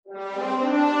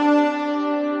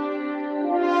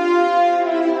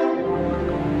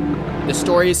The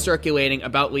story is circulating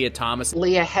about Lia Thomas.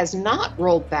 Lia has not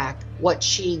rolled back what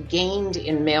she gained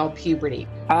in male puberty.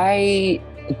 I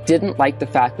didn't like the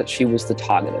fact that she was the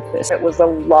target of this. It was a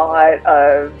lot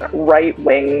of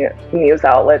right-wing news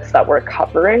outlets that were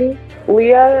covering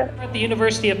Lia. We're at the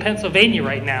University of Pennsylvania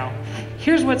right now.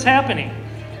 Here's what's happening.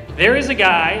 There is a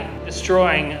guy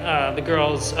destroying the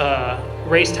girls'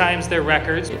 race times, their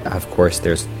records. Of course,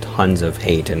 there's tons of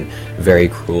hate and very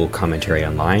cruel commentary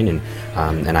online,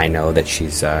 and I know that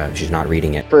she's not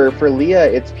reading it. For Lia,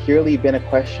 it's purely been a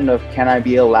question of, can I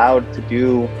be allowed to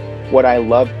do what I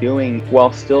love doing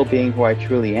while still being who I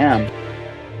truly am?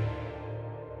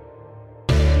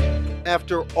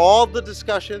 After all the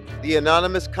discussion, the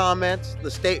anonymous comments,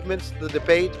 the statements, the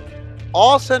debate,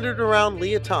 all centered around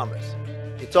Lia Thomas.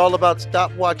 It's all about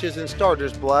stopwatches and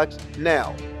starters blocks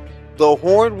now. The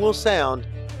horn will sound,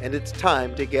 and it's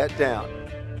time to get down.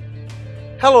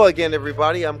 Hello again,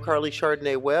 everybody. I'm Carly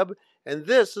Chardonnay-Webb, and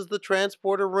this is the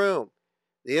Transporter Room,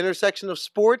 the intersection of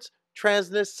sports,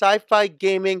 transness, sci-fi,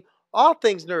 gaming, all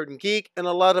things nerd and geek, and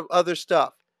a lot of other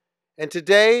stuff. And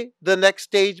today, the next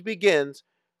stage begins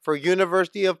for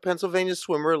University of Pennsylvania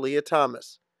swimmer Lia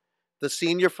Thomas. The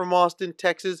senior from Austin,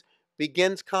 Texas,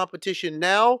 begins competition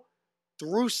now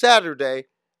through Saturday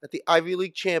at the Ivy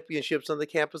League Championships on the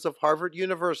campus of Harvard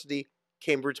University,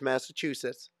 Cambridge,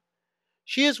 Massachusetts.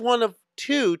 She is one of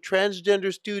two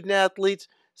transgender student athletes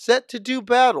set to do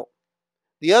battle.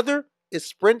 The other is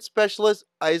sprint specialist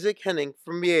Isaac Henning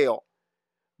from Yale.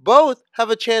 Both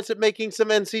have a chance at making some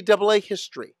NCAA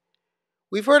history.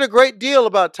 We've heard a great deal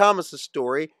about Thomas's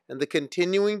story and the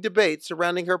continuing debate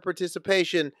surrounding her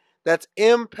participation that's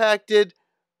impacted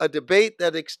a debate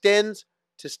that extends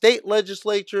to state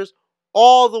legislatures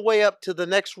all the way up to the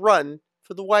next run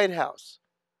for the White House.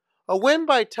 A win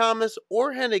by Thomas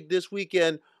or Hennig this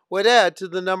weekend would add to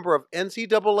the number of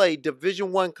NCAA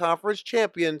Division I conference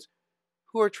champions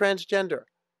who are transgender.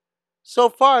 So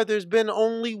far, there's been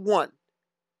only one.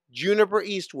 Juniper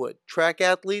Eastwood, track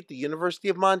athlete at the University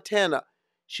of Montana.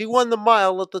 She won the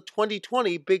mile at the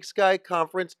 2020 Big Sky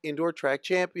Conference Indoor Track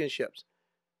Championships.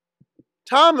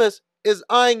 Thomas is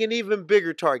eyeing an even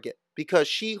bigger target because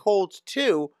she holds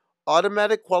two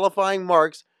automatic qualifying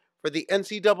marks for the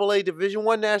NCAA Division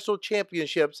I National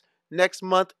Championships next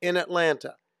month in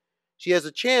Atlanta. She has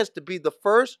a chance to be the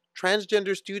first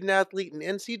transgender student athlete in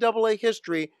NCAA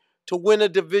history to win a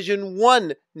Division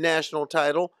I national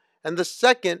title and the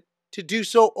second to do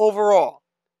so overall,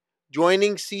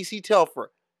 joining Cece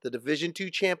Telfer, the Division II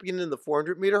champion in the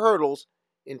 400-meter hurdles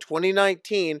in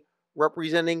 2019,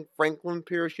 representing Franklin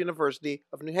Pierce University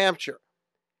of New Hampshire.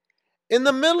 In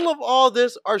the middle of all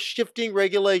this are shifting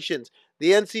regulations.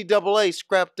 The NCAA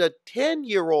scrapped a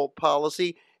 10-year-old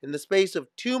policy in the space of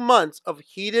 2 months of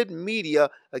heated media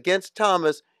against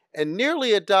Thomas and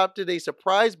nearly adopted a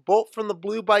surprise bolt from the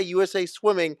blue by USA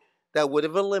Swimming that would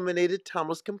have eliminated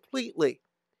Thomas completely.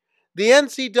 The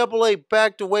NCAA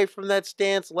backed away from that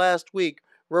stance last week,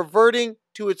 reverting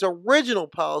to its original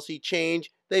policy change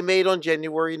they made on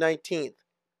January 19th.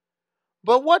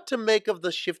 But what to make of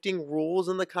the shifting rules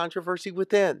and the controversy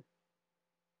within?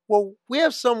 Well, we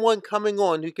have someone coming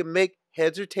on who can make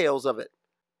heads or tails of it.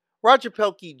 Roger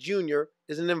Pelkey Jr.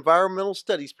 is an environmental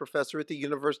studies professor at the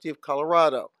University of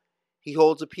Colorado. He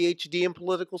holds a PhD in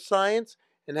political science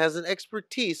and has an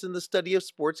expertise in the study of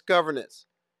sports governance.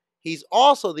 He's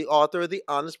also the author of the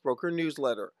Honest Broker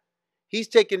newsletter. He's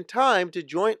taken time to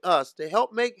join us to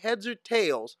help make heads or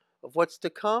tails of what's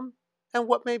to come and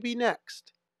what may be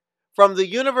next. From the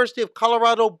University of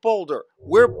Colorado Boulder,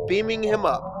 we're beaming him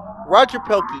up. Roger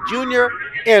Pelkey Jr.,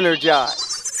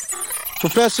 energized.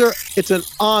 Professor, it's an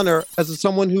honor as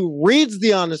someone who reads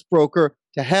The Honest Broker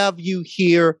to have you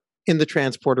here in the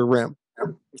Transporter Room.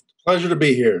 Pleasure to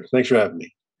be here. Thanks for having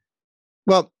me.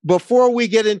 Well, before we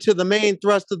get into the main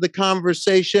thrust of the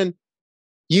conversation,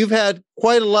 you've had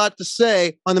quite a lot to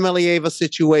say on the Malieva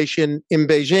situation in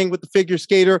Beijing with the figure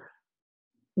skater.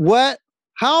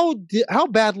 How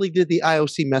badly did the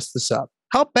IOC mess this up?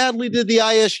 How badly did the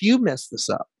ISU mess this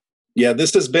up? Yeah,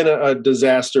 this has been a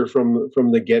disaster from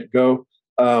the get-go.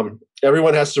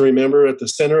 Everyone has to remember at the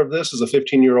center of this is a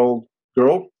 15-year-old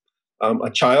girl,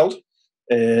 a child,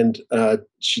 and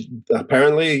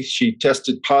she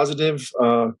tested positive.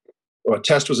 A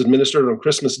test was administered on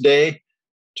Christmas Day.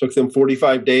 Took them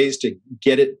 45 days to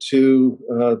get it to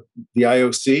the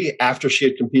IOC after she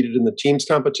had competed in the teams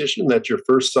competition. That's your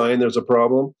first sign there's a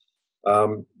problem.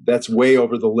 That's way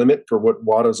over the limit for what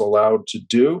WADA's allowed to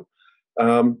do.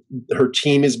 Her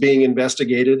team is being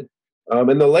investigated.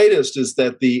 And the latest is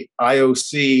that the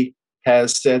IOC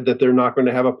has said that they're not going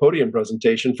to have a podium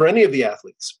presentation for any of the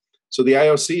athletes. So the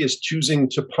IOC is choosing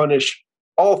to punish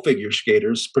all figure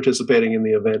skaters participating in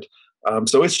the event.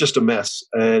 So it's just a mess,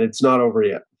 and it's not over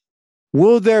yet.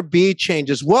 Will there be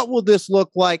changes? What will this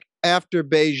look like after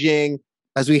Beijing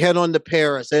as we head on to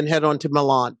Paris and head on to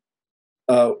Milan?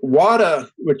 WADA,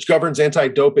 which governs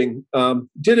anti-doping,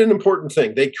 did an important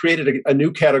thing. They created a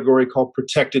new category called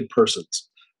protected persons.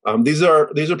 These are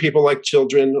people like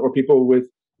children or people with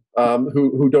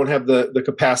who don't have the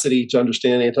capacity to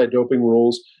understand anti-doping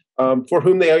rules, for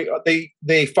whom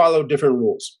they follow different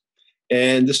rules.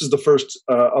 And this is the first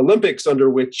Olympics under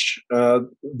which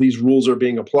these rules are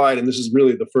being applied, and this is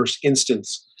really the first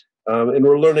instance. And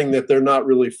we're learning that they're not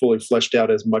really fully fleshed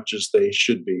out as much as they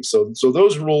should be. So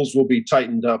those rules will be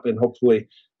tightened up, and hopefully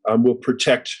will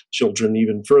protect children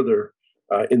even further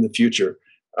in the future.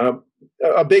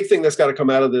 A big thing that's got to come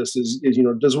out of this is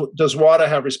does WADA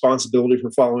have responsibility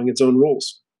for following its own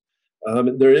rules?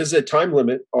 There is a time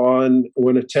limit on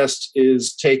when a test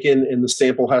is taken and the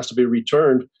sample has to be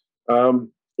returned.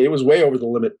 It was way over the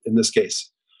limit in this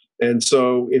case. And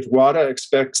so if WADA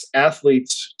expects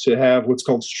athletes to have what's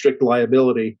called strict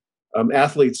liability,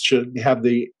 athletes should have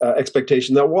the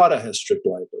expectation that WADA has strict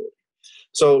liability.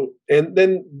 So, and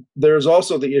then there's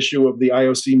also the issue of the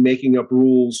IOC making up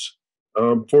rules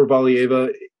for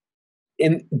Valieva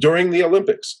during the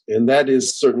Olympics. And that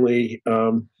is certainly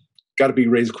got to be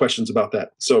raised questions about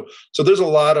that. So there's a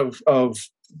lot of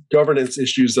governance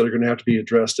issues that are going to have to be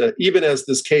addressed, even as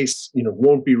this case,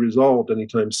 won't be resolved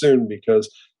anytime soon, because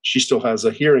she still has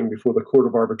a hearing before the Court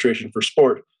of Arbitration for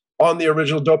Sport on the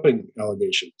original doping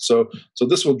allegation. So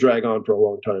this will drag on for a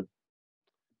long time.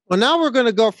 Well, now we're going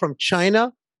to go from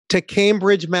China to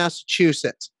Cambridge,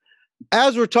 Massachusetts.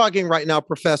 As we're talking right now,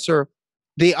 Professor,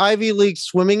 the Ivy League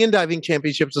Swimming and Diving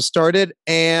Championships have started,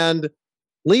 and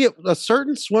a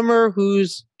certain swimmer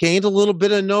who's gained a little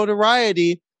bit of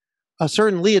notoriety, a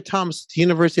certain Leah Thomas at the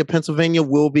University of Pennsylvania,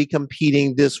 will be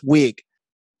competing this week.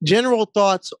 General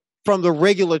thoughts from the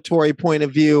regulatory point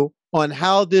of view on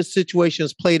how this situation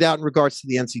has played out in regards to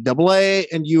the NCAA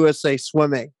and USA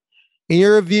Swimming. In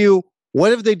your view,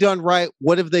 what have they done right?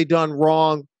 What have they done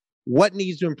wrong? What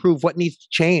needs to improve? What needs to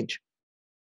change?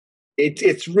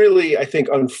 It's really, I think,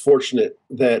 unfortunate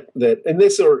that in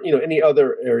this or any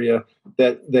other area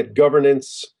that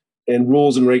governance and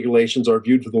rules and regulations are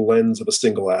viewed through the lens of a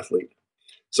single athlete.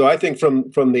 So I think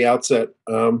from the outset,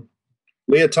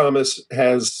 Leah Thomas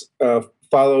has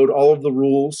followed all of the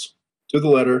rules to the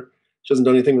letter. She hasn't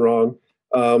done anything wrong.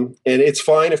 And it's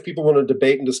fine if people want to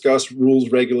debate and discuss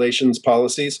rules, regulations,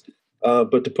 policies,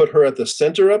 but to put her at the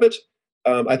center of it,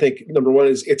 I think, number one,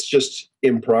 is it's just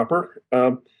improper.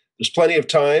 There's plenty of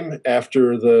time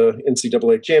after the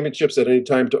NCAA championships at any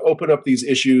time to open up these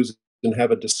issues and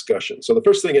have a discussion. So the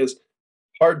first thing is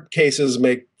hard cases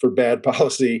make for bad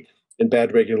policy and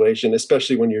bad regulation,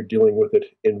 especially when you're dealing with it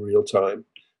in real time.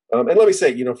 And let me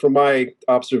say, from my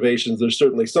observations, there's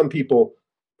certainly some people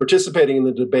participating in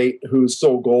the debate whose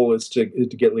sole goal is to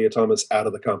get Leah Thomas out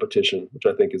of the competition, which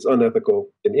I think is unethical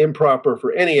and improper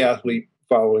for any athlete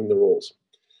following the rules.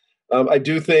 I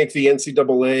do think the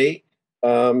NCAA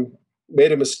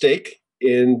made a mistake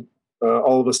in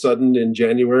all of a sudden in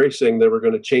January, saying they were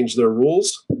going to change their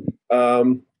rules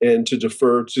and to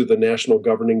defer to the national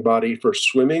governing body for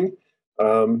swimming.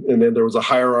 And then there was a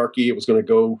hierarchy. It was going to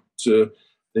go to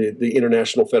the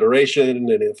International Federation,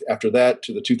 and after that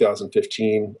to the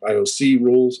 2015 IOC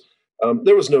rules.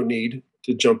 There was no need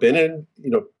to jump in, and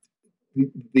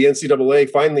the NCAA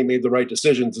finally made the right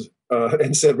decisions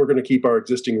and said we're going to keep our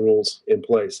existing rules in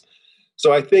place.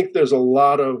 So I think there's a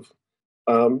lot of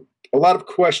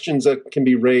questions that can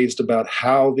be raised about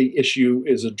how the issue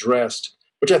is addressed,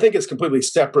 which I think is completely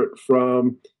separate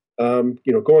from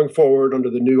going forward under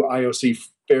the new IOC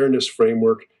fairness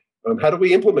framework. How do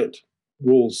we implement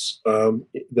rules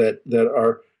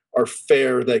that are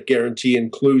fair, that guarantee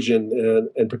inclusion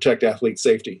and protect athlete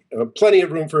safety? Plenty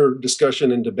of room for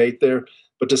discussion and debate there,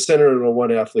 but to center it on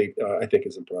one athlete, I think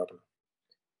is improper.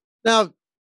 Now,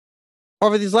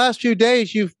 over these last few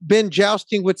days, you've been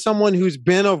jousting with someone who's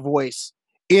been a voice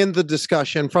in the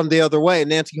discussion from the other way.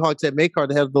 Nancy Hogshead-Makar,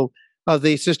 the head of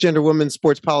the Cisgender Women's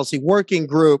Sports Policy Working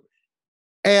Group.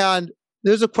 And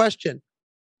there's a question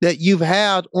that you've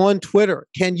had on Twitter.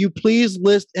 Can you please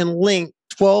list and link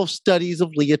 12 studies of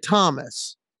Leah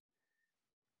Thomas?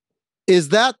 Is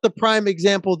that the prime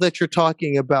example that you're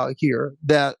talking about here,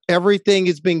 that everything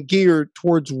has been geared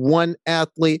towards one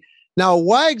athlete? Now,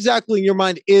 why exactly in your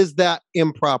mind is that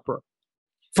improper?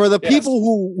 For the people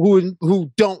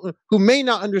who may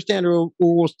not understand or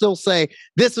who will still say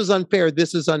this is unfair,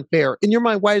 this is unfair. In your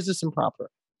mind, why is this improper?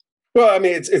 Well, I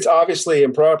mean, it's obviously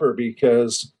improper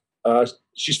because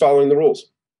she's following the rules.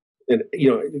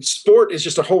 And sport is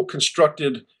just a whole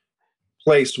constructed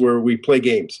place where we play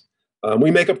games.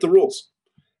 We make up the rules,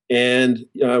 and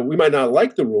we might not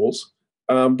like the rules,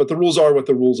 but the rules are what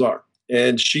the rules are.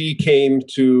 And she came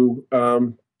to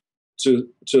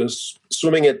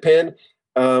swimming at Penn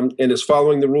and is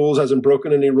following the rules, hasn't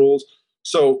broken any rules.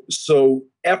 So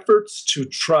efforts to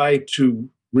try to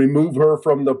remove her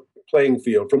from the playing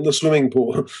field, from the swimming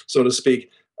pool, so to speak,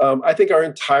 I think are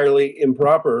entirely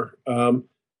improper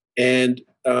and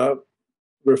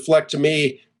reflect to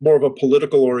me more of a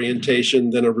political orientation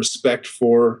than a respect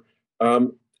for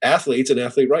athletes and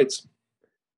athlete rights.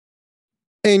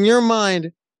 In your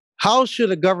mind, how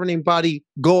should a governing body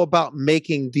go about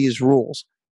making these rules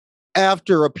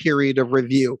after a period of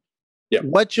review? Yeah.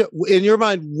 In your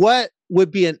mind, what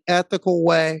would be an ethical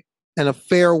way and a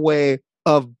fair way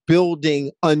of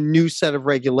building a new set of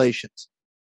regulations?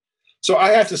 So I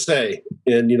have to say,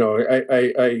 and I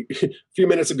a few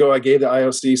minutes ago I gave the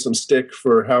IOC some stick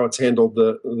for how it's handled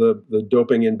the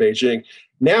doping in Beijing.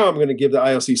 Now I'm going to give the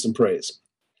IOC some praise.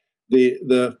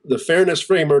 The fairness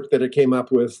framework that it came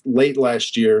up with late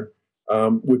last year,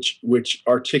 which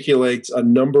articulates a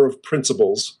number of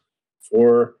principles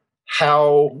for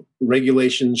how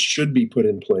regulations should be put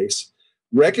in place,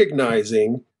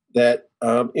 recognizing that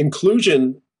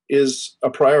inclusion is a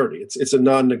priority. It's a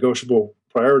non-negotiable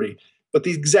priority. But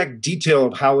the exact detail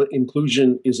of how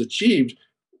inclusion is achieved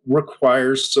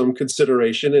requires some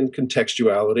consideration and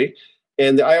contextuality.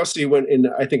 And the IOC went in,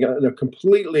 I think, in a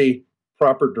completely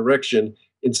proper direction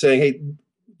in saying, hey,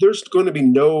 there's going to be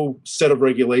no set of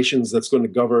regulations that's going to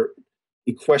govern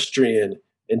equestrian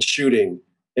and shooting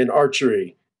and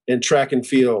archery and track and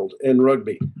field and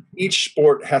rugby. Each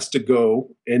sport has to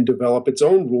go and develop its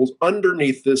own rules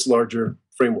underneath this larger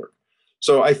framework.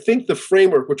 So I think the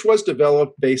framework, which was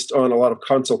developed based on a lot of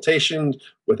consultation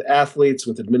with athletes,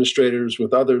 with administrators,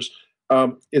 with others,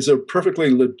 is a perfectly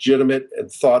legitimate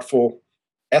and thoughtful,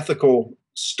 ethical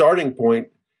starting point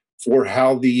for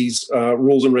how these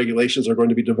rules and regulations are going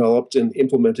to be developed and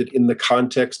implemented in the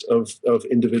context of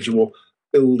individual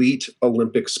elite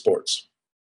Olympic sports.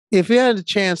 If you had a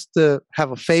chance to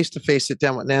have a face-to-face sit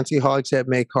down with Nancy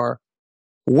Hogshead-Makar,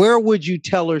 where would you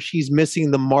tell her she's missing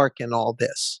the mark in all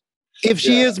this? If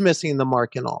she is missing the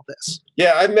mark in all this.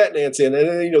 Yeah, I've met Nancy, and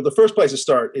the first place to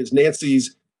start is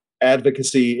Nancy's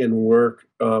advocacy and work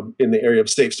in the area of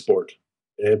safe sport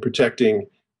and protecting,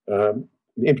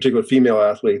 in particular, female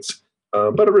athletes,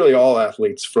 but really all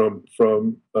athletes from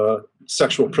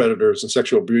sexual predators and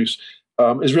sexual abuse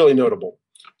is really notable.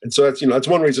 And so that's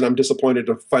one reason I'm disappointed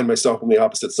to find myself on the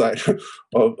opposite side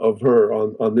of her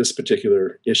on this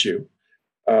particular issue.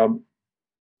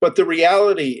 But the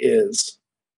reality is,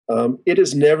 it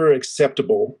is never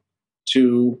acceptable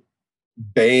to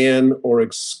ban or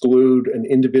exclude an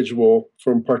individual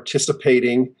from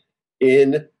participating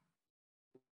in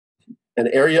an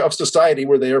area of society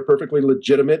where they are perfectly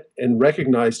legitimate and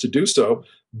recognized to do so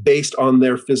based on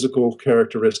their physical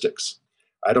characteristics.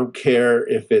 I don't care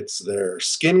if it's their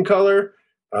skin color.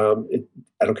 I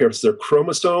don't care if it's their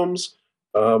chromosomes.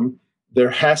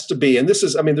 There has to be, and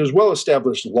there's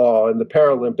well-established law in the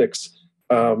Paralympics,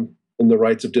 and the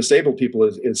rights of disabled people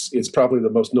is probably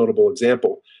the most notable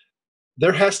example.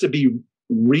 There has to be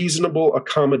reasonable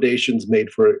accommodations made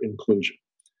for inclusion.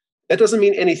 That doesn't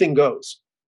mean anything goes.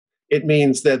 It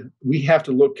means that we have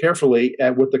to look carefully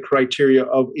at what the criteria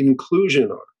of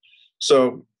inclusion are.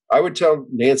 So I would tell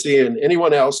Nancy and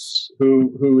anyone else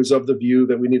who is of the view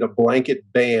that we need a blanket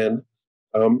ban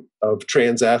of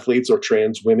trans athletes or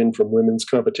trans women from women's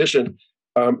competition,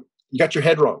 you got your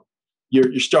head wrong.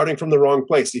 You're starting from the wrong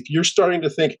place. If you're starting to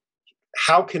think,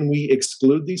 how can we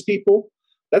exclude these people?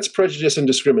 That's prejudice and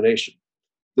discrimination.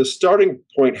 The starting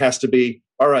point has to be,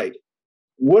 all right,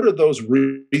 what are those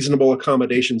reasonable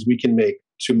accommodations we can make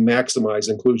to maximize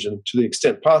inclusion to the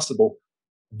extent possible,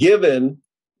 given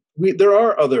there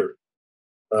are other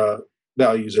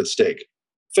values at stake?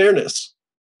 Fairness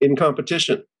in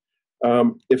competition.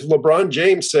 If LeBron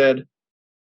James said,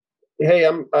 hey,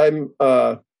 I'm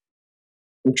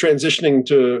transitioning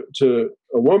to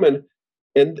a woman,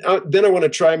 and then I want to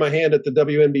try my hand at the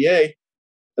WNBA.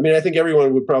 I think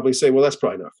everyone would probably say, well, that's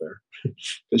probably not fair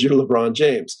because you're LeBron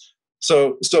James.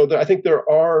 So I think there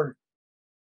are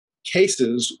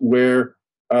cases where,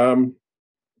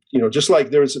 just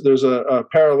like there's a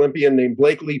Paralympian named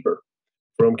Blake Leeper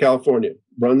from California.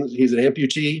 He's an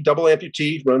amputee, double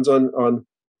amputee, runs on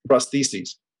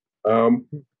prostheses.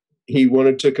 He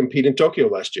wanted to compete in Tokyo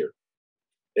last year.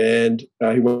 And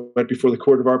he went before the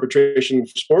Court of Arbitration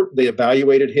for Sport. They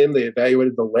evaluated him. They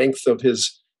evaluated the length of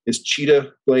his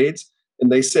cheetah blades.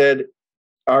 And they said,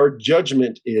 our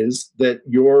judgment is that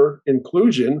your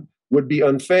inclusion would be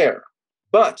unfair.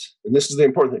 But, and this is the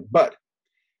important thing, but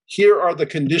here are the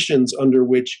conditions under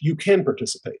which you can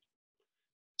participate.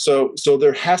 So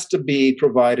there has to be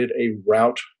provided a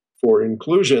route for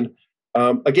inclusion,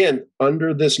 again,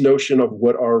 under this notion of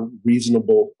what are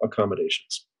reasonable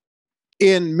accommodations.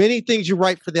 In many things you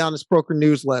write for the Honest Broker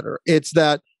newsletter, it's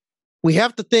that we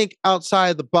have to think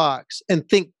outside the box and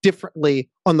think differently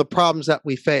on the problems that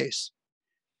we face.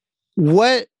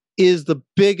 What is the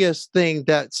biggest thing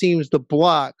that seems to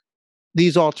block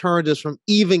these alternatives from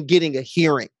even getting a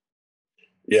hearing?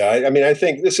 Yeah, I mean, I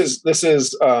think this is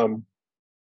the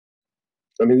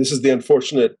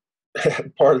unfortunate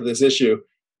part of this issue,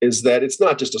 is that it's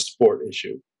not just a sport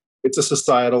issue. It's a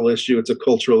societal issue. It's a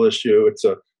cultural issue. It's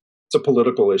a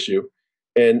political issue.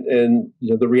 And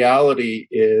the reality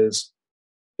is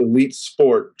elite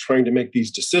sport trying to make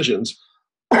these decisions,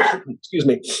 excuse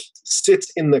me,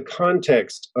 sits in the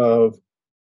context of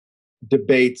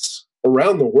debates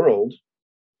around the world,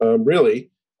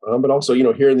 really, but also,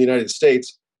 here in the United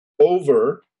States,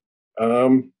 over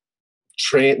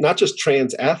not just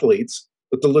trans athletes,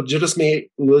 but the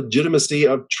legitimacy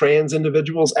of trans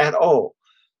individuals at all.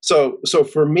 So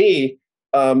for me,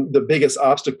 the biggest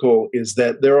obstacle is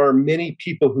that there are many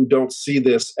people who don't see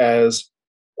this as,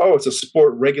 oh, it's a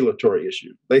sport regulatory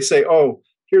issue. They say, oh,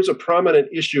 here's a prominent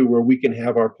issue where we can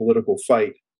have our political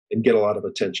fight and get a lot of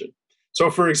attention. So,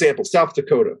 for example, South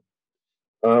Dakota,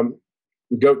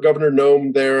 Governor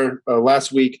Noem there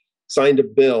last week signed a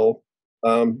bill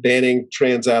banning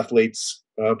trans athletes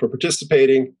for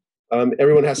participating.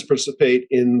 Everyone has to participate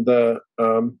in the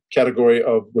category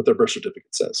of what their birth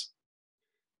certificate says.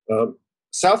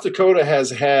 South Dakota has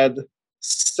had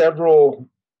several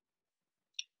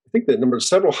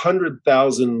hundred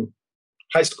thousand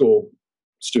high school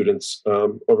students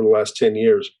over the last 10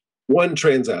 years, one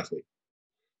trans athlete.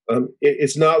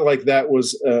 It's not like that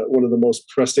was one of the most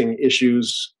pressing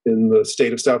issues in the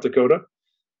state of South Dakota,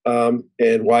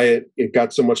 and why it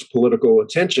got so much political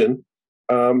attention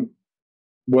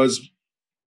was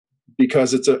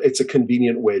because it's a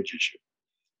convenient wedge issue.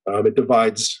 It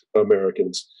divides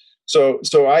Americans.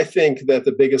 So I think that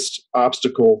the biggest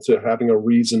obstacle to having a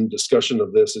reasoned discussion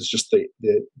of this is just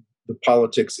the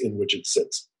politics in which it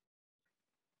sits.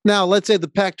 Now, let's say the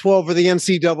Pac-12 or the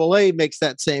NCAA makes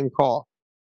that same call.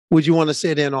 Would you want to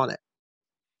sit in on it?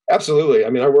 Absolutely. I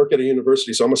mean, I work at a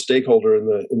university, so I'm a stakeholder in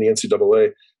the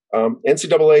NCAA.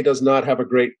 NCAA does not have a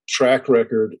great track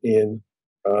record in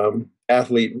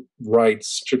athlete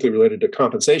rights, particularly related to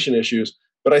compensation issues.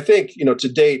 But I think, to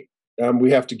date,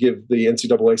 we have to give the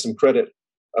NCAA some credit,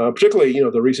 particularly,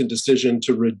 the recent decision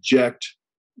to reject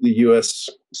the U.S.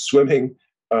 swimming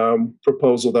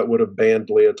proposal that would have banned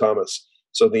Leah Thomas.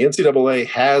 So the NCAA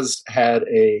has had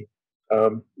a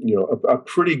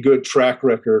pretty good track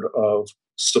record of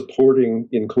supporting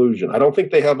inclusion. I don't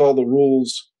think they have all the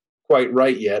rules quite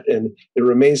right yet, and it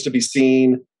remains to be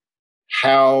seen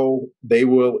how they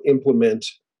will implement,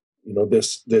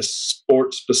 this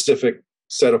sport-specific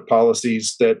set of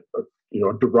policies that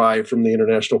derive from the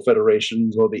international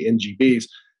federations or the NGBs.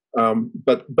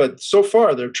 But so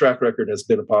far, their track record has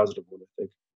been a positive one, I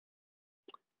think.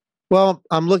 Well,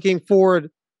 I'm looking forward,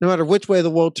 no matter which way the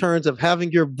world turns, of having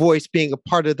your voice being a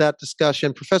part of that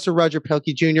discussion. Professor Roger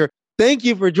Pielke Jr., thank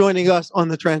you for joining us on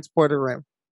the Transporter Room.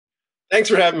 Thanks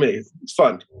for having me. It's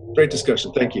fun. Great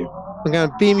discussion. Thank you. I'm going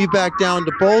to beam you back down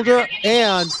to Boulder.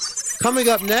 And coming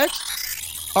up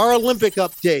next, our Olympic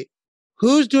update.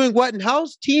 Who's doing what and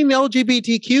how's Team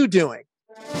LGBTQ doing?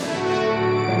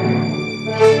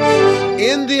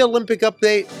 In the Olympic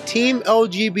update, Team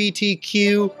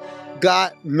LGBTQ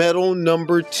got medal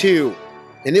number 2.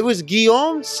 And it was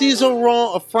Guillaume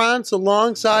Cizeron of France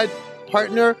alongside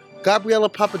partner Gabriela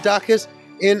Papadakis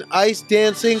in ice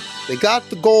dancing. They got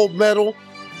the gold medal.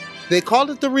 They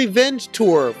called it the Revenge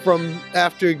Tour from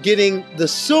after getting the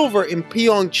silver in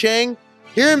Pyeongchang.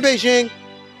 Here in Beijing,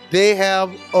 they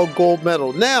have a gold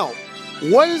medal. Now,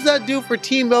 what does that do for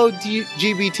Team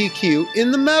LGBTQ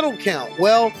in the medal count?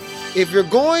 Well, if you're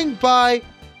going by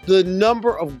the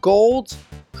number of golds,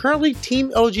 currently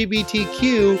Team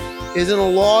LGBTQ is in a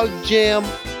log jam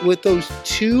with those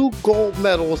 2 gold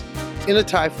medals in a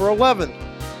tie for 11th.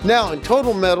 Now, in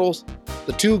total medals,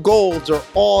 the 2 golds are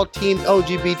all Team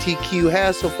LGBTQ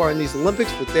has so far in these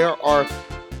Olympics, but there are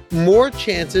more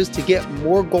chances to get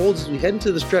more golds as we head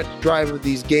into the stretch drive of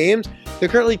these games. They're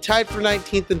currently tied for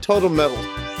 19th in total medals.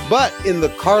 But in the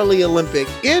Carly Olympic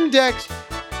Index,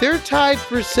 they're tied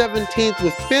for 17th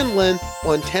with Finland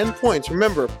on 10 points.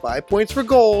 Remember, 5 points for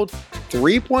gold,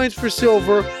 3 points for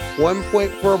silver, 1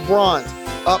 point for a bronze.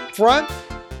 Up front,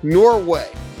 Norway.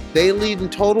 They lead in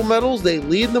total medals, they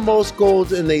lead in the most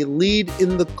golds, and they lead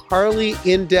in the Carly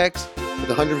Index with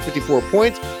 154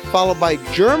 points, followed by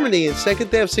Germany in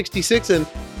second. They have 66, and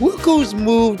look who's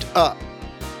moved up.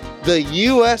 The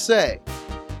USA.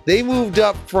 They moved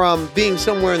up from being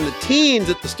somewhere in the teens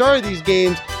at the start of these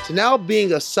games to now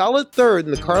being a solid third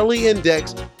in the Carly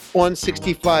Index on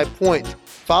 65 points,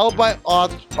 followed by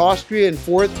Austria in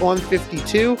fourth on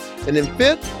 52, and in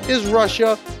fifth is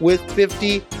Russia with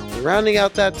 50. Rounding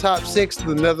out that top six,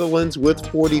 the Netherlands with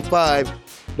 45.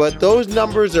 But those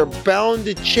numbers are bound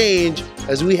to change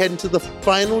as we head into the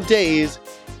final days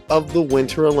of the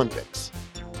Winter Olympics.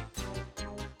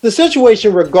 The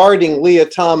situation regarding Lia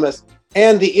Thomas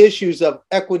and the issues of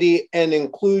equity and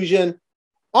inclusion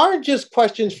aren't just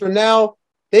questions for now.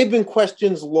 They've been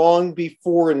questions long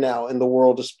before now in the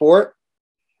world of sport.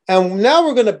 And now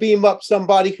we're going to beam up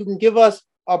somebody who can give us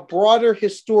a broader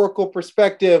historical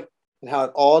perspective and how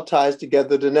it all ties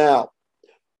together to now.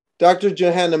 Dr.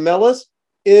 Johanna Mellis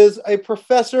is a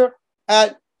professor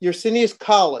at Yersinia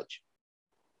College.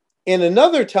 In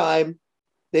another time,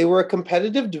 they were a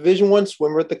competitive Division I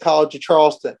swimmer at the College of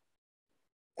Charleston.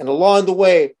 And along the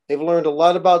way, they've learned a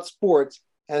lot about sports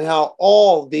and how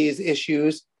all these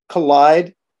issues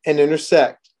collide and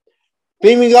intersect.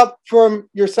 Beaming up from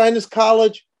Yersinia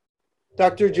College,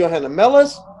 Dr. Johanna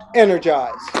Mellis,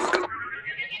 energize.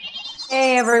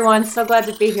 Hey everyone, so glad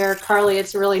to be here. Carly,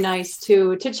 it's really nice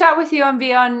to chat with you and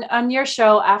be on your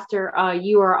show after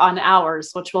you are on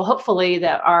ours, which will hopefully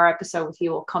that our episode with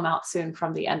you will come out soon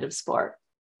from the End of Sport.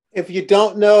 If you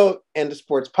don't know, End of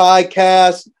Sports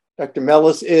podcast, Dr.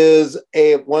 Mellis is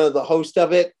one of the hosts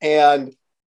of it. And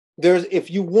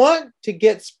if you want to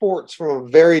get sports from a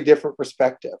very different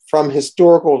perspective, from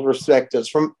historical perspectives,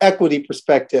 from equity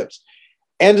perspectives,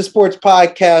 End of Sports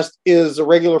podcast is a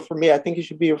regular for me. I think it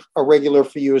should be a regular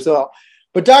for you as well.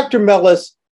 But Dr.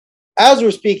 Mellis, as we're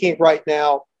speaking right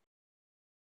now,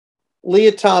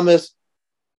 Lia Thomas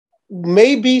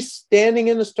may be standing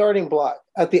in the starting block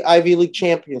at the Ivy League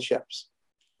Championships.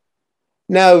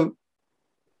 Now,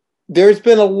 there's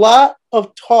been a lot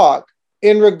of talk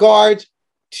in regards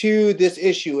to this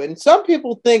issue, and some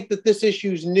people think that this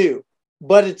issue is new,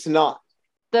 but it's not.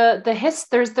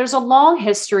 There's a long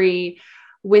history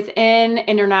within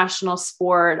international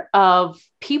sport of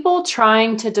people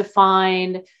trying to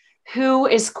define who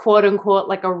is quote unquote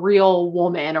like a real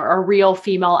woman or a real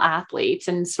female athlete.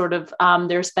 And sort of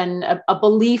there's been a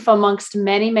belief amongst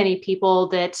many people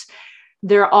that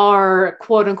there are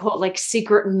quote unquote like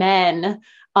secret men.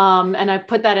 And I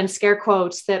put that in scare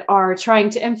quotes, that are trying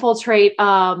to infiltrate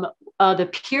the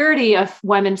purity of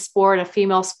women's sport, of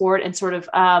female sport, and sort of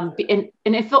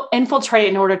infiltrate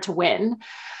in order to win.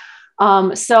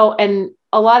 And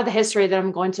a lot of the history that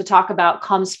I'm going to talk about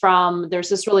comes from, there's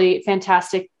this really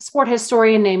fantastic sport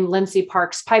historian named Lindsay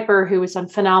Parks Piper, who has done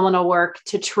phenomenal work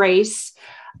to trace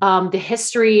the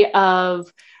history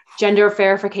of gender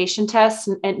verification tests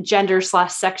and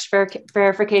gender/sex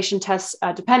verification tests,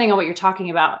 depending on what you're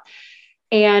talking about.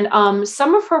 And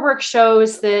some of her work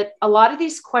shows that a lot of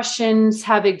these questions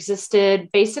have existed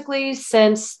basically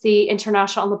since the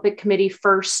International Olympic Committee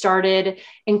first started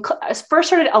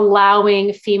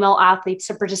allowing female athletes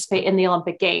to participate in the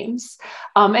Olympic Games.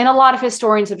 And a lot of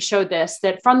historians have showed this,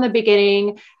 that from the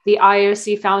beginning, the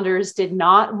IOC founders did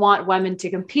not want women to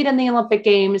compete in the Olympic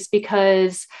Games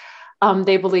because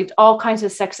they believed all kinds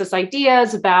of sexist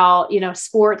ideas about,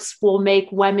 sports will make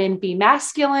women be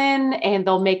masculine and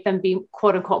they'll make them be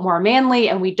quote unquote more manly.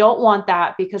 And we don't want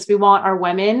that, because we want our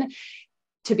women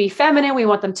to be feminine. We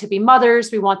want them to be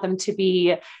mothers. We want them to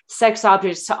be sex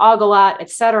objects to ogle at, et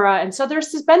cetera. And so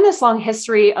there's been this long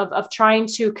history of trying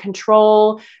to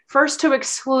control, first to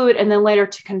exclude, and then later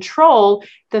to control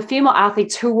the female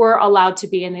athletes who were allowed to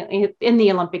be in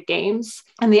the Olympic Games.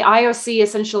 And the IOC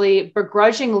essentially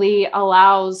begrudgingly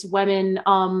allows women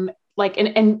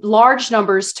in large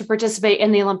numbers to participate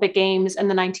in the Olympic Games in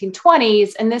the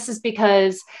 1920s. And this is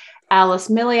because Alice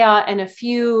Millia and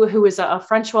who was a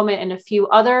French woman, and a few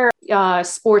other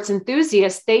sports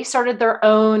enthusiasts, they started their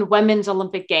own women's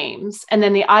Olympic Games. And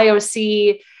then the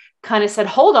IOC kind of said,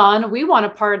 hold on, we want a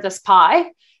part of this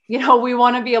pie. We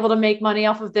want to be able to make money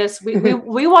off of this. We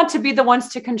want to be the ones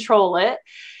to control it.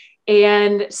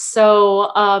 And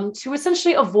so to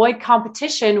essentially avoid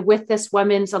competition with this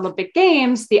women's Olympic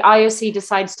Games, the IOC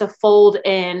decides to fold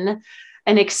in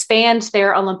and expand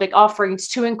their Olympic offerings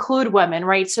to include women,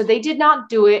 right? So they did not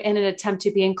do it in an attempt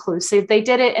to be inclusive. They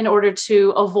did it in order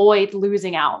to avoid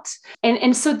losing out.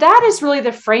 And so that is really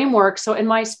the framework. So in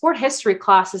my sport history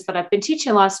classes that I've been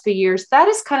teaching the last few years, that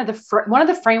is kind of one of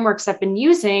the frameworks I've been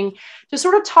using to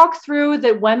sort of talk through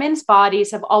that women's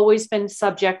bodies have always been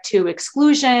subject to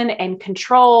exclusion and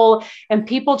control, and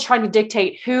people trying to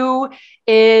dictate who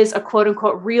is a quote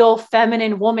unquote real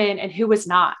feminine woman and who is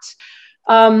not.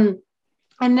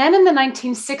 And then in the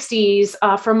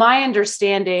 1960s, from my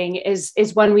understanding, is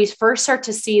when we first start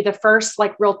to see the first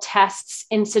like real tests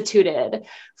instituted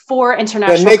for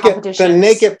international competitions. The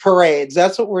naked parades.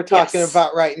 That's what we're talking Yes.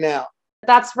 about right now.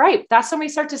 That's right. That's when we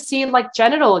start to see like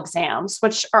genital exams,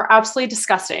 which are absolutely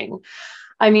disgusting.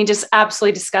 I mean, just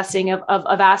absolutely disgusting of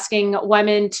asking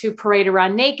women to parade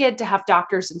around naked, to have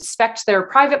doctors inspect their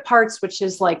private parts, which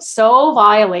is like so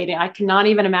violating. I cannot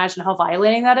even imagine how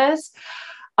violating that is.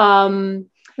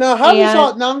 Now,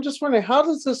 I'm just wondering, how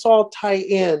does this all tie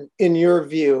in your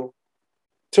view,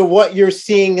 to what you're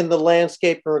seeing in the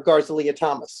landscape in regards to Lia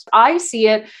Thomas? I see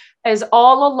it as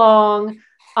all along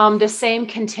the same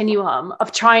continuum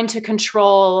of trying to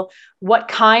control what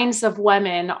kinds of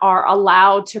women are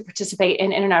allowed to participate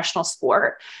in international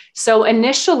sport. So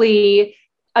initially,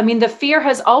 I mean, the fear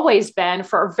has always been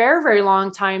for a very, very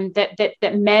long time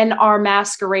that men are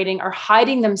masquerading or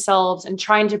hiding themselves and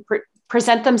trying to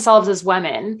present themselves as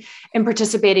women and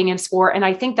participating in sport. And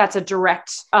I think that's a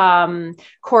direct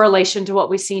correlation to what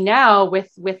we see now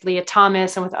with Lia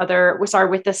Thomas and with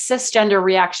the cisgender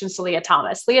reactions to Lia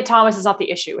Thomas. Lia Thomas is not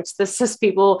the issue. It's the cis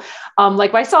people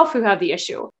like myself who have the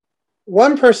issue.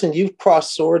 One person you've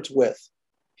crossed swords with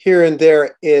here and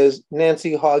there is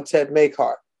Nancy Hogshead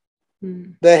Makar,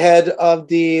 the head of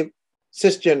the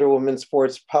Cisgender Women's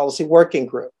Sports Policy Working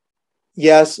Group.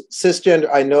 Yes, cisgender.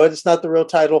 I know it's not the real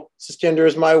title. Cisgender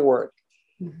is my word.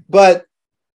 But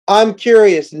I'm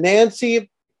curious.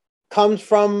 Nancy comes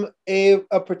from a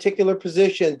particular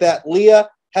position that Lia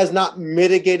has not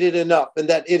mitigated enough and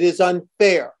that it is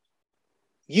unfair.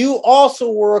 You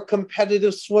also were a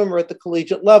competitive swimmer at the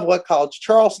collegiate level at College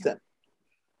Charleston.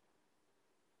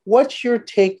 What's your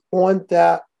take on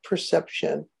that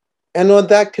perception and on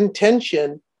that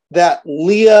contention that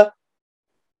Lia,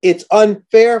 it's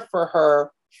unfair for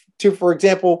her to, for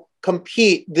example,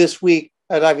 compete this week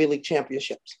at Ivy League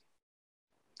championships?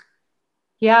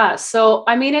 Yeah. So,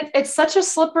 I mean, it's such a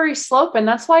slippery slope, and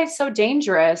that's why it's so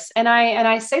dangerous. And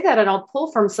I say that, and I'll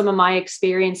pull from some of my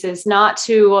experiences,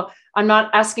 I'm not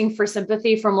asking for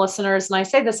sympathy from listeners. And I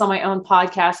say this on my own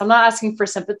podcast. I'm not asking for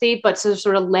sympathy, but to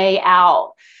sort of lay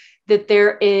out that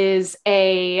there is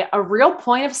a real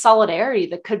point of solidarity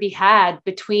that could be had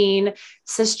between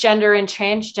cisgender and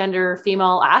transgender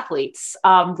female athletes,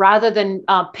 rather than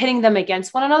pitting them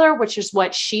against one another, which is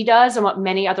what she does and what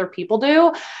many other people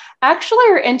do. Actually,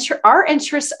 our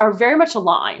interests are very much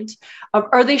aligned,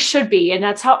 or they should be. And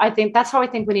that's how I think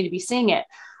we need to be seeing it.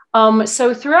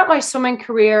 So throughout my swimming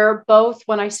career, both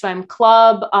when I swam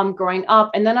club growing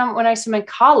up, and then when I swam in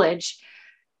college,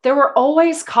 there were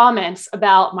always comments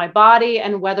about my body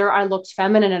and whether I looked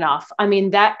feminine enough. I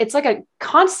mean, that it's like a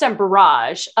constant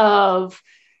barrage of,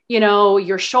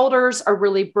 your shoulders are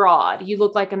really broad. You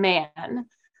look like a man.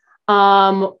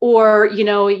 Or,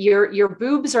 your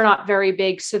boobs are not very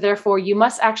big. So therefore you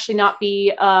must actually not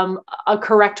be a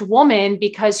correct woman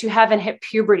because you haven't hit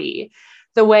puberty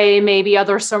the way maybe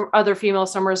other female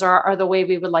swimmers are the way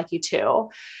we would like you to.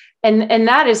 And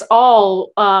that is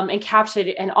all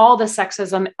encapsulated in all the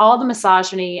sexism, all the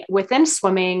misogyny within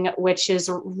swimming, which is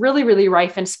really, really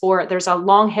rife in sport. There's a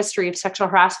long history of sexual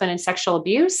harassment and sexual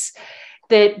abuse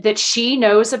that she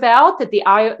knows about, that the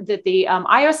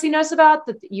IOC knows about,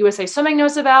 that the USA Swimming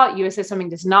knows about. USA Swimming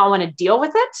does not want to deal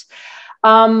with it.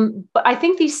 But I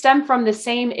think these stem from the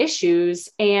same issues.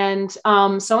 And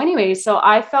so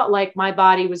I felt like my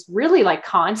body was really like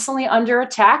constantly under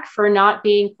attack for not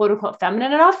being quote unquote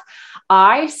feminine enough.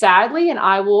 I sadly, and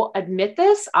I will admit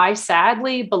this, I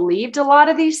sadly believed a lot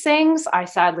of these things. I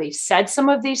sadly said some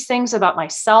of these things about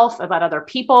myself, about other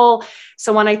people.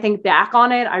 So when I think back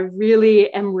on it, I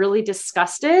really am really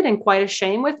disgusted and quite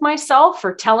ashamed with myself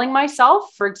for telling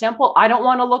myself, for example, I don't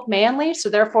want to look manly. So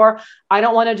therefore I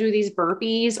don't want to do these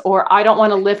burpees, or I don't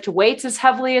want to lift weights as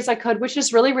heavily as I could, which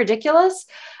is really ridiculous.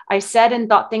 I said and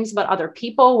thought things about other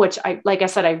people, which like I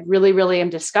said, I really, really am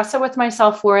disgusted with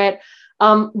myself for it.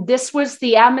 This was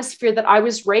the atmosphere that I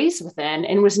was raised within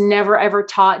and was never, ever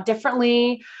taught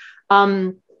differently.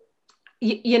 I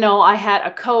had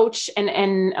a coach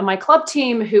and my club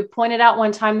team who pointed out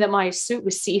one time that my suit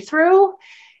was see-through.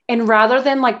 And rather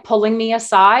than like pulling me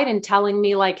aside and telling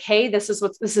me like, hey, this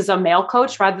is a male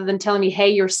coach, rather than telling me, hey,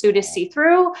 your suit is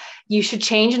see-through, you should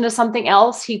change into something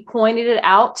else. He pointed it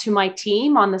out to my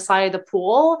team on the side of the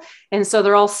pool. And so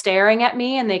they're all staring at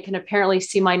me and they can apparently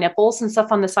see my nipples and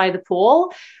stuff on the side of the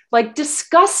pool. Like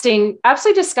disgusting,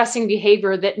 absolutely disgusting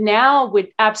behavior that now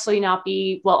would absolutely not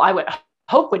be, well, I would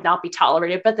hope would not be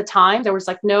tolerated. But at the time, there was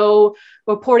like no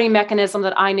reporting mechanism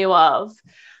that I knew of.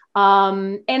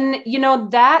 And, you know,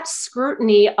 that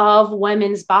scrutiny of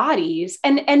women's bodies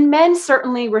and men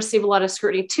certainly receive a lot of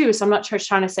scrutiny too. So I'm not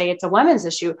trying to say it's a women's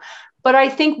issue, but I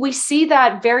think we see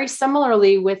that very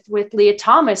similarly with Lia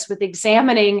Thomas, with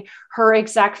examining her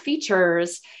exact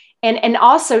features and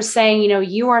also saying, you know,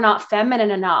 you are not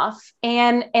feminine enough.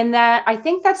 And that I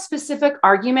think that specific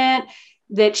argument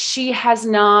that she has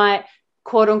not,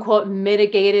 quote unquote,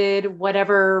 mitigated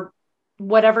whatever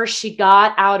she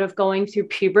got out of going through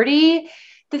puberty.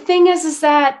 The thing is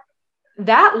that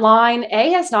line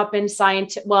has not been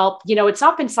it's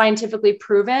not been scientifically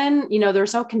proven. You know,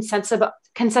 there's no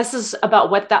consensus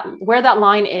about where that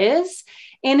line is.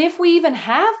 And if we even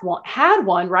had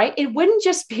one, right, it wouldn't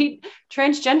just be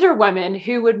transgender women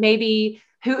who would maybe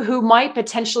who might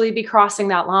potentially be crossing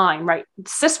that line, right?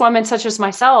 Cis women such as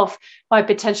myself might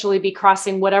potentially be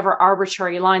crossing whatever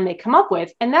arbitrary line they come up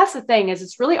with. And that's the thing, is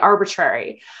it's really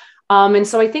arbitrary. And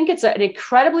so I think it's an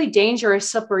incredibly dangerous,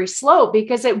 slippery slope,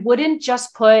 because it wouldn't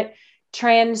just put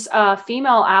trans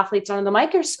female athletes under the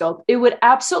microscope. It would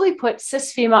absolutely put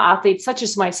cis female athletes such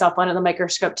as myself under the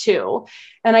microscope too.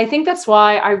 And I think that's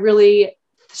why I really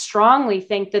strongly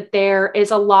think that there is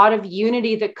a lot of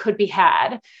unity that could be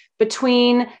had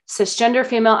between cisgender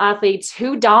female athletes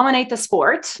who dominate the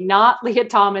sport, not Lia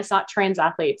Thomas, not trans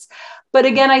athletes. But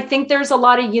again, I think there's a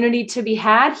lot of unity to be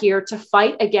had here to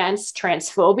fight against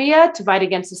transphobia, to fight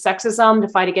against the sexism, to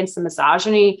fight against the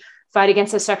misogyny, fight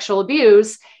against the sexual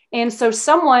abuse. And so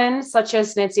someone such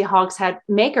as Nancy Hogshead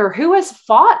Maker, who has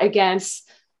fought against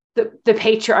the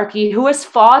patriarchy, who has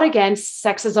fought against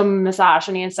sexism,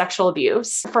 misogyny, and sexual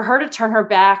abuse, for her to turn her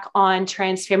back on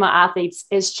trans female athletes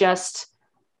is just,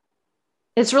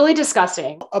 it's really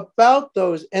disgusting. About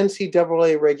those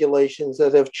NCAA regulations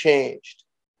that have changed,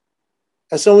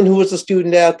 as someone who was a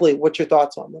student athlete, what's your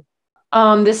thoughts on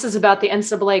them? This is about the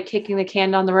NCAA kicking the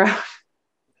can down the road.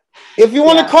 If you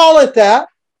want to call it that,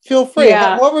 feel free.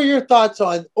 Yeah. What were your thoughts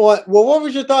on? What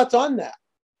was your thoughts on that?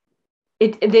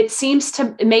 It seems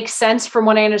to make sense from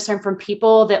what I understand from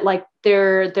people that like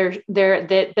there's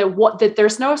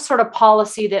no sort of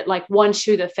policy that like one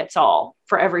shoe that fits all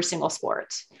for every single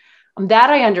sport.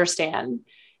 That I understand.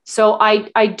 So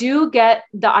I do get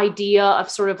the idea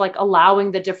of sort of like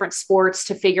allowing the different sports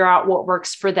to figure out what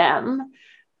works for them.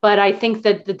 But I think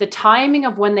that the timing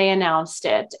of when they announced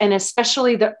it, and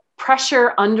especially the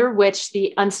pressure under which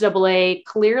the NCAA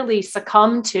clearly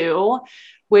succumbed to,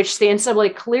 which the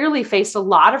NCAA clearly faced a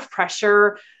lot of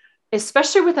pressure,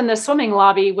 especially within the swimming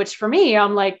lobby, which for me,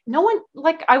 I'm like, no one,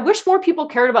 like, I wish more people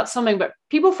cared about swimming, but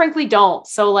people frankly don't.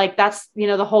 So like, that's, you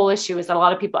know, the whole issue is that a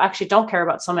lot of people actually don't care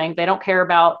about swimming. They don't care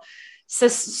about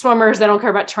cis swimmers. They don't care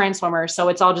about trans swimmers. So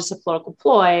it's all just a political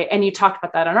ploy. And you talked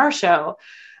about that on our show.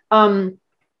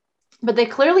 But they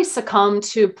clearly succumbed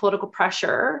to political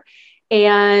pressure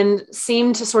and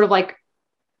seemed to sort of like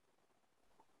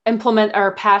implement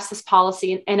or pass this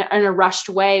policy in a rushed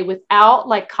way without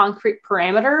like concrete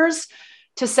parameters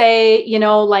to say, you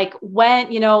know, like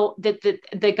when, you know, that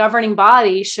the governing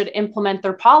body should implement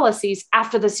their policies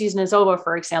after the season is over,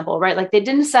 for example, right? Like they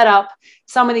didn't set up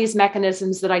some of these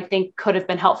mechanisms that I think could have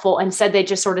been helpful. Instead, they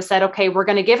just sort of said, okay, we're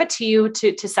going to give it to you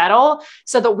to settle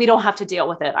so that we don't have to deal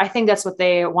with it. I think that's what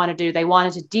they want to do. They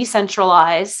wanted to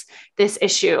decentralize this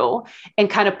issue and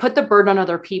kind of put the burden on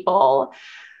other people.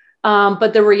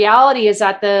 But the reality is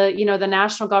that the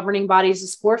national governing bodies of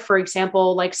sport, for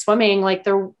example, like swimming, like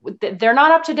they're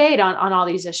not up to date on all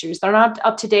these issues. They're not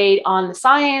up to date on the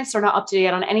science. They're not up to date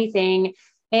on anything.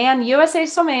 And USA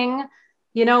Swimming,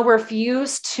 you know,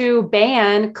 refused to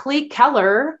ban Cleat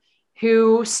Keller,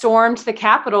 who stormed the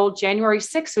Capitol January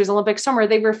 6th, who was an Olympic swimmer.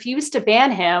 They refused to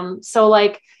ban him. So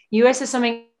like USA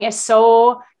Swimming is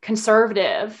so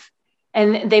conservative.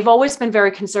 And they've always been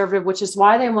very conservative, which is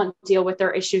why they won't deal with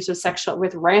their issues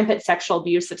with rampant sexual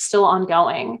abuse that's still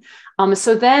ongoing.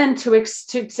 So then to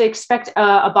expect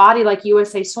a body like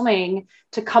USA Swimming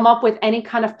to come up with any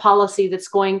kind of policy that's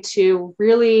going to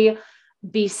really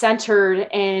be centered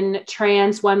in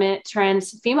trans women,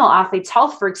 trans female athletes'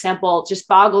 health, for example, just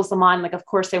boggles the mind. Like, of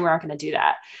course, they weren't going to do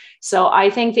that. So I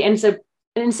think the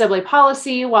NCAA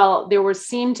policy, while there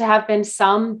seemed to have been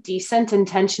some decent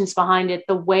intentions behind it,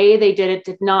 the way they did it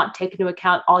did not take into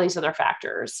account all these other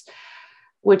factors.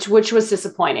 which was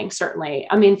disappointing, certainly.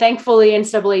 I mean, thankfully,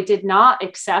 NCAA did not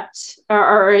accept,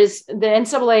 or is the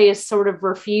NCAA is sort of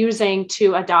refusing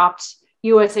to adopt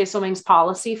USA Swimming's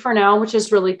policy for now, which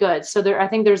is really good. So I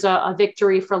think there's a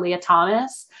victory for Lia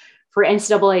Thomas for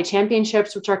NCAA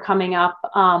championships, which are coming up.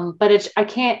 But I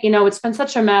can't, it's been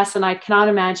such a mess, and I cannot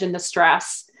imagine the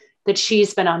stress that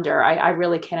she's been under. I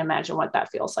really can't imagine what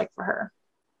that feels like for her.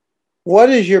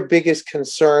 What is your biggest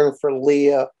concern for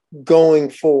Lia going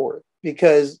forward?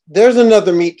 Because there's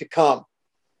another meet to come,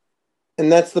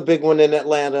 and that's the big one in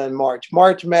Atlanta in March.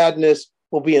 March Madness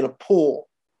will be in a pool.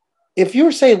 If you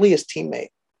were, say, Lia's teammate,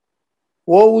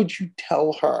 what would you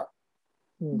tell her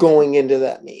going into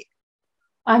that meet?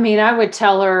 I mean, I would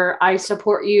tell her, I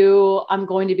support you. I'm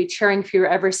going to be cheering for you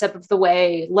every step of the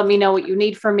way. Let me know what you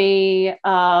need from me.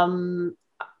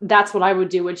 That's what I would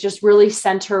do, would just really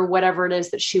center whatever it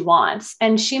is that she wants.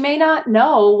 And she may not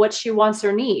know what she wants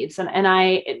or needs.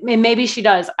 And maybe she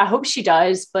does. I hope she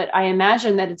does, but I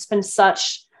imagine that it's been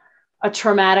such a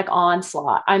traumatic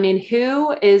onslaught. I mean,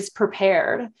 who is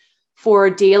prepared for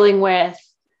dealing with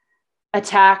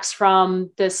attacks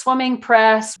from the swimming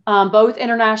press, both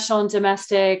international and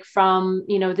domestic, from,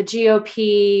 the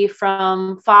GOP,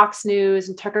 from Fox News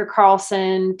and Tucker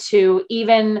Carlson, to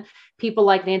even people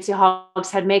like Nancy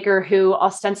Hogshead-Maker, who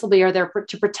ostensibly are there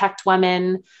to protect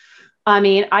women. I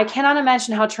mean, I cannot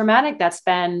imagine how traumatic that's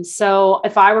been. So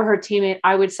if I were her teammate,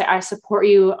 I would say, I support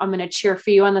you. I'm going to cheer for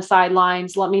you on the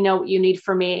sidelines. Let me know what you need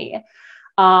from me.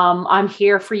 I'm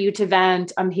here for you to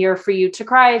vent. I'm here for you to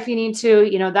cry if you need to.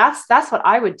 That's what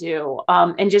I would do,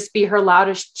 and just be her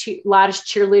loudest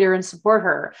cheerleader and support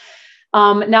her.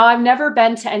 Now, I've never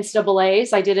been to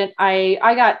NCAAs.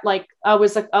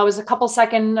 I was a couple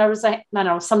seconds,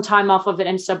 some time off of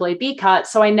an NCAA B cut.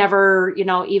 So I never,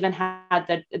 even had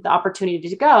the opportunity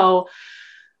to go.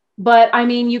 But I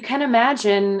mean, you can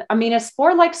imagine, a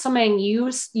sport like swimming,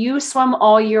 you swim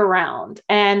all year round,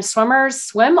 and swimmers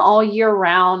swim all year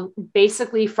round,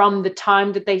 basically from the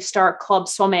time that they start club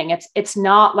swimming. It's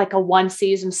not like a one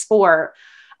season sport.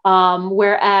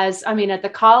 Whereas, at the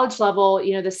college level,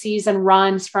 the season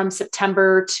runs from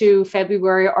September to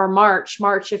February or March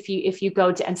if you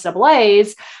go to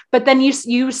NCAAs, but then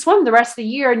you swim the rest of the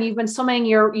year, and you've been swimming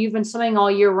all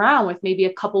year round with maybe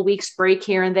a couple weeks break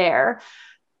here and there,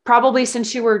 probably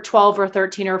since you were 12 or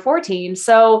 13 or 14.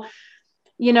 So,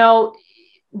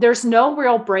 there's no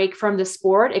real break from the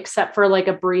sport except for like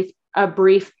a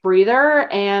brief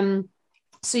breather. And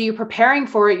so you're preparing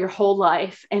for it your whole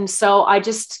life. And so I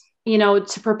just,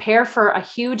 to prepare for a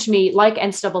huge meet like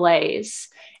NCAAs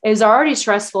is already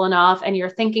stressful enough. And you're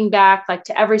thinking back like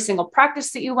to every single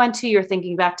practice that you went to, you're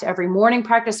thinking back to every morning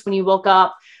practice when you woke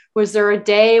up. Was there a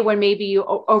day when maybe you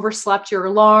overslept your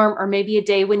alarm, or maybe a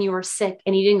day when you were sick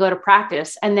and you didn't go to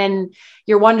practice? And then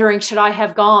you're wondering, should I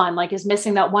have gone? Like, is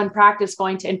missing that one practice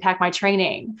going to impact my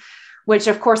training? Which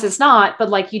of course it's not, but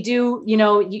like you do,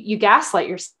 you gaslight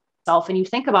yourself and you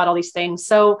think about all these things.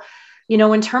 So,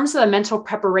 in terms of the mental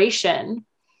preparation,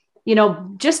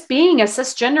 just being a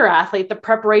cisgender athlete, the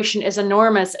preparation is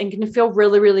enormous and can feel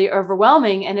really, really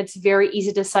overwhelming. And it's very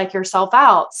easy to psych yourself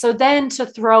out. So then to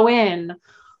throw in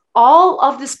all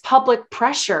of this public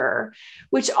pressure,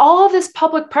 most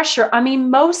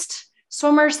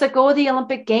swimmers that go to the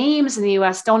Olympic Games in the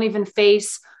US don't even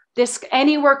face this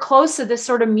anywhere close to this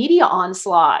sort of media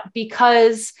onslaught,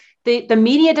 because the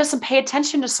media doesn't pay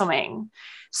attention to swimming.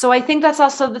 So I think that's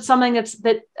also something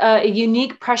that a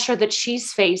unique pressure that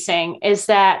she's facing, is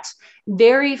that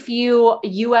very few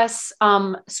US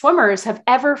swimmers have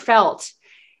ever felt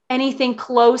anything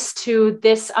close to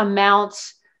this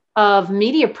amount of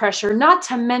media pressure, not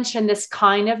to mention this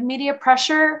kind of media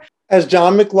pressure. As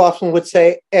John McLaughlin would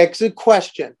say, exit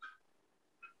question.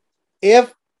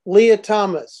 If Lia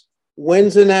Thomas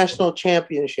wins the national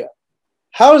championship,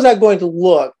 how is that going to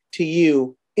look to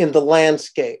you in the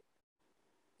landscape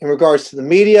in regards to the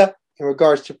media, in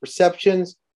regards to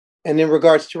perceptions, and in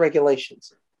regards to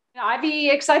regulations? I'd be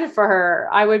excited for her.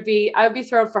 I would be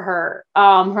thrilled for her.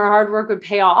 Her hard work would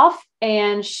pay off,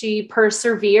 and she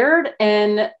persevered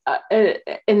in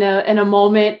a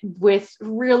moment with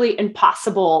really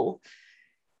impossible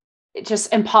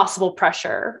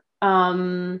pressure.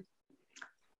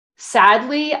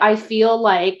 Sadly, I feel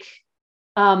like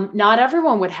not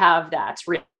everyone would have that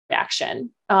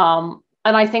reaction, and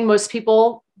I think most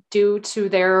people, due to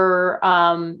their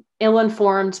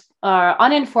uninformed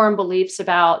beliefs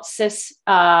about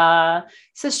cisgender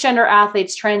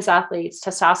athletes, trans athletes,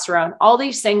 testosterone, all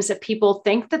these things that people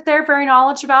think that they're very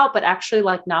knowledgeable about, but actually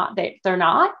they're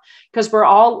not, because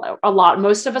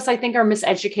most of us, I think, are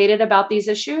miseducated about these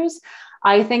issues.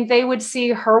 I think they would see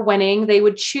her winning. They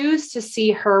would choose to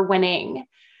see her winning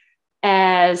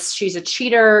as she's a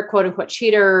cheater, quote unquote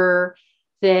cheater,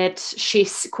 that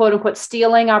she's quote unquote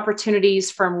stealing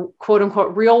opportunities from quote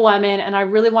unquote real women. And I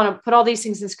really want to put all these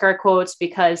things in scare quotes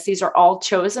because these are all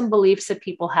chosen beliefs that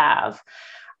people have.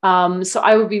 So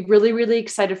I would be really, really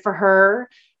excited for her.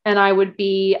 And I would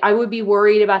be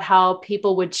worried about how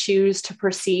people would choose to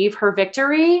perceive her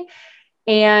victory.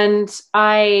 And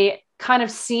I kind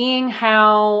of seeing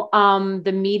how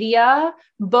the media,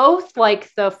 both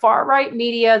like the far right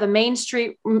media, the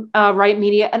mainstream right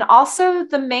media, and also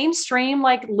the mainstream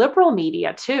like liberal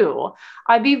media too.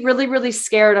 I'd be really, really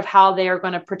scared of how they are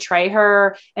going to portray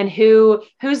her and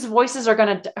whose voices are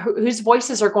going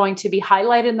to be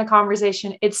highlighted in the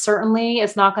conversation. It certainly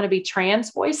is not going to be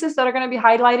trans voices that are going to be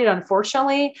highlighted.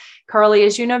 Unfortunately, Carly,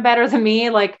 as you know better than me,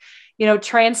 like,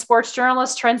 trans sports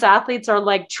journalists, trans athletes are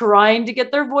like trying to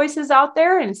get their voices out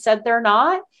there. And instead they're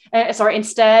not.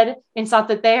 Instead, it's not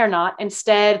that they are not.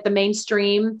 Instead, the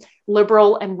mainstream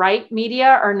liberal and right media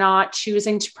are not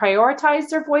choosing to prioritize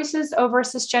their voices over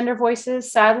cisgender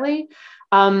voices, sadly.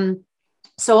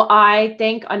 So I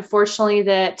think, unfortunately,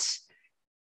 that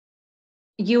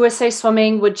USA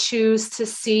Swimming would choose to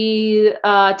see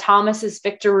Thomas's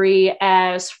victory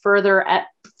as further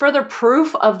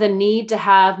proof of the need to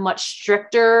have much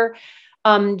stricter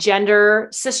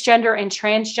cisgender and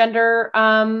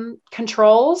transgender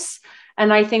controls.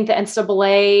 And I think the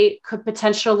NCAA could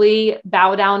potentially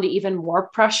bow down to even more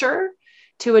pressure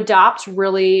to adopt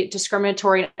really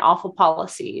discriminatory and awful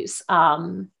policies.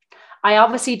 I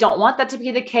obviously don't want that to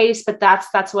be the case, but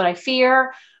that's what I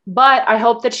fear. But I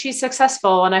hope that she's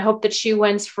successful and I hope that she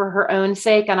wins for her own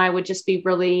sake. And I would just be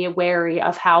really wary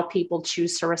of how people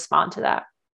choose to respond to that.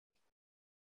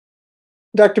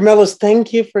 Dr. Mellis,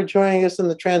 thank you for joining us in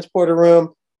the transporter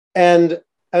room. And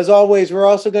as always, we're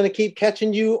also going to keep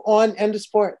catching you on End of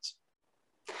Sports.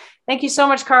 Thank you so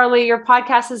much, Carly. Your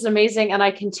podcast is amazing. And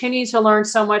I continue to learn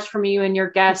so much from you and your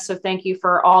guests. So thank you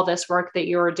for all this work that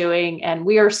you are doing. And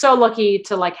we are so lucky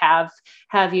to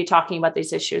have you talking about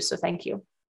these issues. So thank you.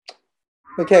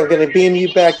 Okay, I'm going to beam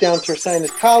you back down to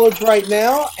Ursinus College right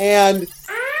now. And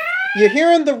you're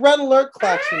hearing the red alert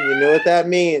klaxon. You know what that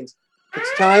means.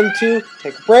 It's time to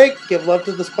take a break, give love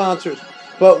to the sponsors.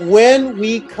 But when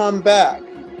we come back,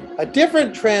 a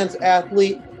different trans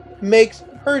athlete makes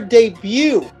her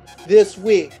debut this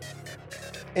week.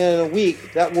 And in a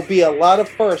week, that will be a lot of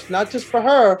firsts, not just for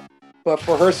her, but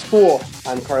for her school.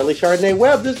 I'm Carly Chardonnay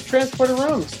Webb. This is Transporter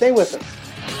Room. Stay with us.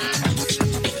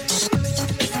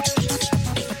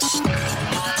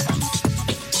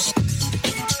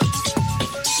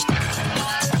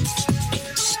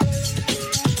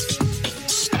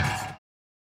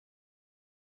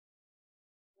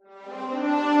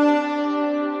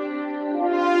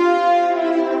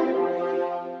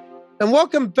 And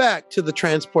welcome back to the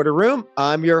Transporter Room.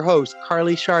 I'm your host,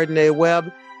 Carly Chardonnay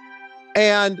Webb.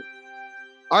 And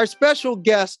our special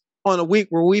guest on a week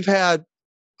where we've had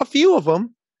a few of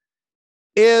them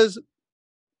is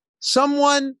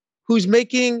someone who's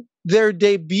making their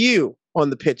debut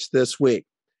on the pitch this week.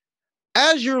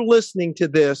 As you're listening to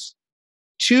this,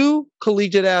 two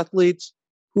collegiate athletes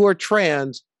who are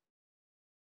trans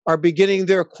are beginning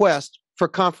their quest for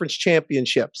conference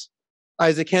championships.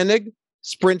 Isaac Hennig,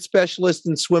 sprint specialist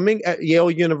in swimming at Yale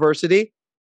University,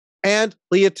 and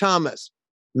Lia Thomas,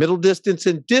 middle distance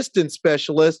and distance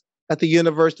specialist at the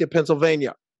University of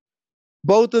Pennsylvania.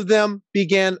 Both of them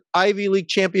began Ivy League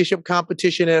championship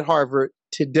competition at Harvard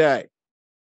today.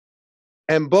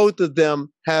 And both of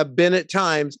them have been at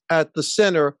times at the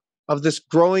center of this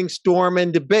growing storm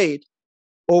and debate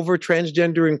over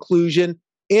transgender inclusion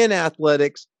in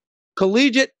athletics,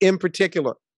 collegiate in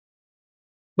particular.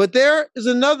 But there is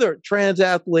another trans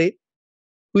athlete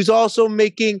who's also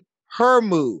making her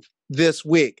move this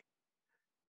week.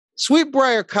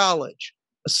 Sweetbriar College,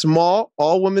 a small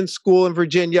all-women's school in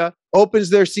Virginia, opens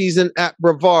their season at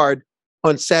Brevard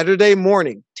on Saturday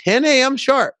morning, 10 a.m.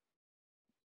 sharp.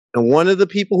 And one of the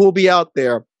people who will be out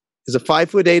there is a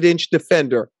 5'8"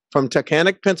 defender from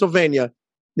Tuckanuck, Pennsylvania,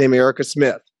 named Erica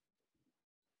Smith.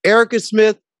 Erica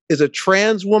Smith is a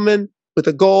trans woman with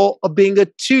a goal of being a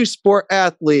two-sport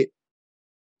athlete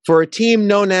for a team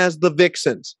known as the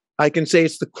Vixens. I can say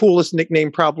it's the coolest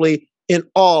nickname probably in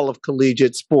all of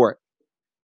collegiate sport.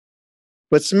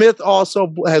 But Smith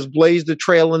also has blazed a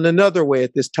trail in another way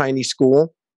at this tiny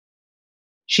school.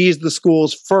 She's the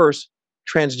school's first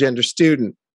transgender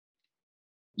student.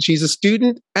 She's a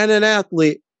student and an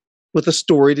athlete with a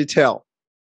story to tell.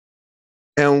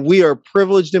 And we are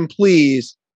privileged and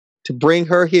pleased to bring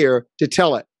her here to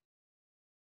tell it.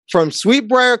 From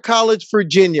Sweetbriar College,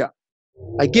 Virginia,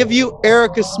 I give you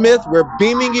Erica Smith. We're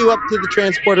beaming you up to the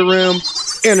transporter room.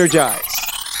 Energize.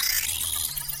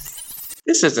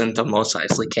 This isn't the Mos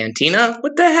Eisley Cantina.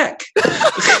 What the heck?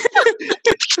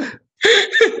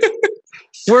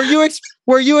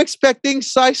 Were you expecting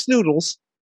Sice noodles?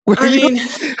 Look,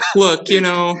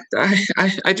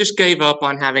 I just gave up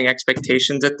on having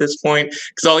expectations at this point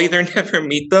because I'll either never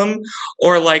meet them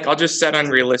or I'll just set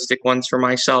unrealistic ones for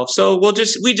myself. So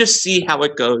we just see how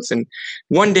it goes, and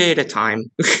one day at a time.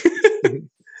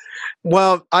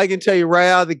 Well, I can tell you right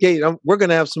out of the gate, we're going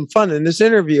to have some fun in this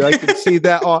interview. I can see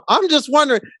that. I'm just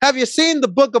wondering, have you seen the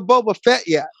Book of Boba Fett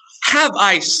yet? Have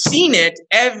I seen it?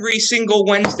 Every single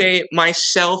Wednesday,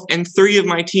 myself and 3 of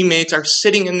my teammates are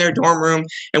sitting in their dorm room,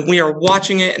 and we are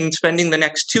watching it and spending the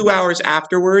next 2 hours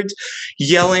afterwards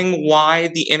yelling why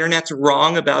the internet's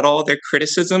wrong about all their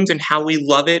criticisms and how we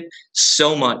love it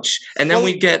so much. And then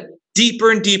we get deeper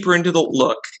and deeper into the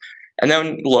look. And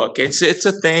then look, it's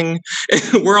a thing.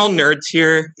 We're all nerds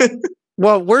here.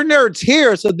 Well, we're nerds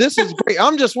here, so this is great.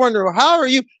 I'm just wondering, how are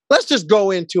you? Let's just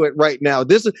go into it right now.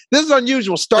 This is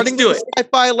unusual. Starting with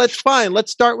sci-fi,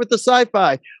 let's start with the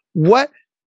sci-fi. What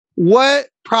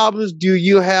problems do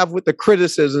you have with the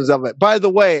criticisms of it? By the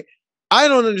way, I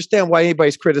don't understand why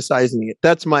anybody's criticizing it.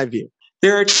 That's my view.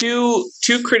 There are two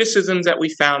criticisms that we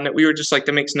found that we were just like,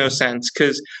 that makes no sense.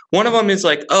 Because one of them is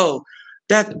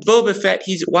that Boba Fett,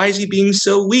 why is he being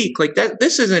so weak?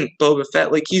 This isn't Boba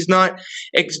Fett. He's not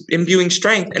imbuing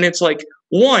strength. And it's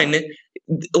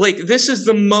this is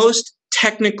the most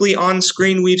technically on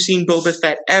screen we've seen Boba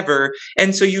Fett ever.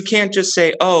 And so you can't just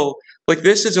say,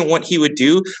 this isn't what he would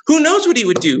do. Who knows what he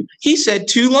would do? He said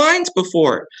 2 lines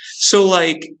before. So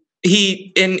then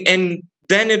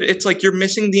it's you're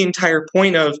missing the entire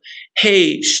point of,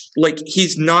 hey,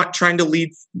 he's not trying to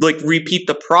repeat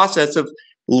the process of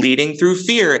leading through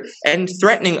fear and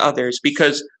threatening others,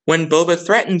 because when Boba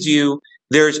threatens you,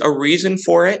 there's a reason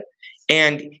for it,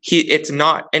 and it's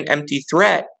not an empty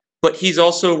threat, but he's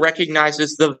also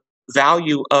recognizes the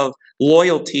value of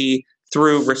loyalty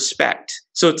through respect.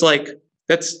 So it's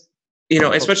that's,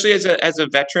 especially as a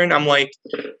veteran, I'm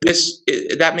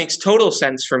that makes total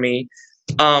sense for me.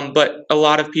 But a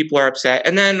lot of people are upset.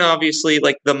 And then obviously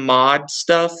the mod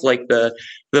stuff, the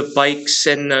bikes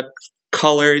and the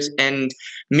colors, and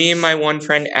me and my one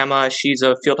friend Emma, she's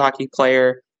a field hockey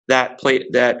player that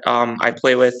I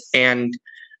play with, and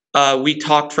we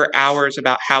talked for hours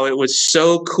about how it was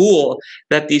so cool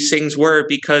that these things were,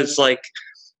 because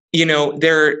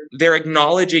they're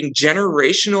acknowledging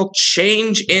generational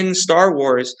change in Star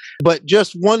Wars. But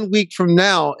just 1 week from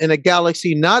now, in a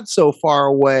galaxy not so far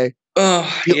away,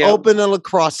 open a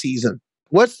lacrosse season.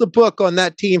 What's the book on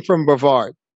that team from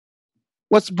Brevard?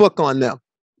 What's the book on them?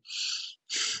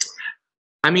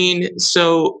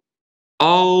 So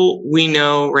all we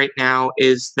know right now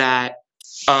is that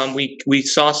we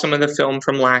saw some of the film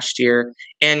from last year,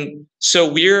 and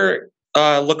so we're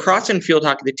lacrosse and field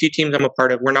hockey, the 2 teams I'm a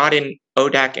part of, we're not in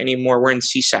ODAC anymore. We're in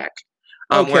CSAC.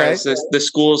 Whereas the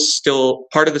school's still,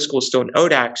 part of the school is still in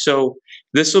ODAC. So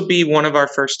this will be one of our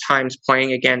first times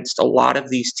playing against a lot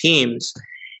of these teams,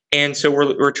 and so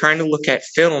we're trying to look at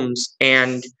films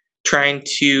and trying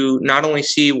to not only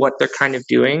see what they're kind of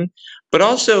doing, but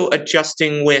also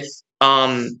adjusting with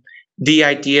the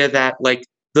idea that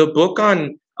the book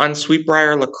on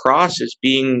Sweetbriar lacrosse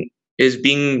is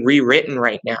being rewritten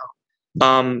right now.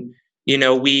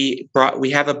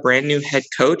 We have a brand new head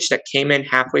coach that came in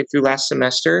halfway through last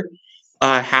semester.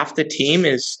 Half the team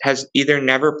has either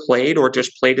never played or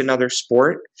just played another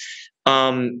sport.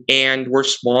 And we're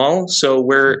small, so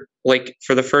we're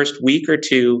for the first week or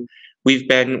 2, we've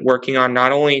been working on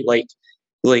not only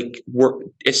we're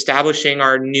establishing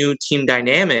our new team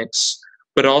dynamics,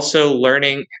 but also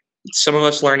some of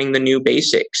us learning the new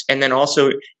basics, and then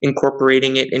also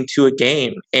incorporating it into a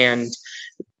game, and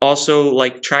also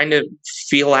trying to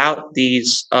feel out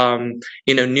these,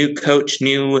 new coach,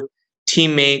 new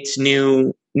teammates,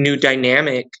 new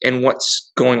dynamic, and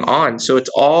what's going on. So it's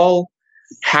all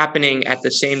happening at the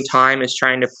same time as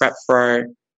trying to prep for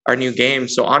our new game.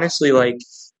 So honestly,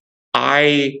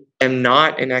 I am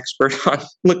not an expert on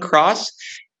lacrosse,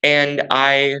 and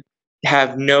I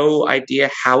have no idea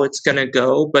how it's going to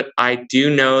go, but I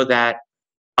do know that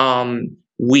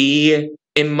we,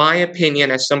 in my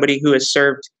opinion, as somebody who has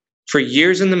served for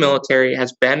years in the military,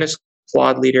 has been a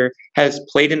squad leader, has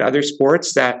played in other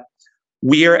sports, that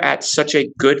we are at such a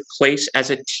good place as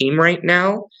a team right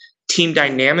now, team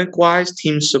dynamic wise,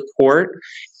 team support.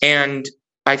 And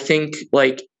I think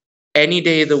any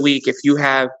day of the week,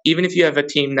 even if you have a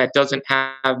team that doesn't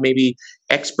have maybe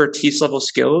expertise level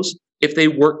skills, if they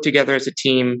work together as a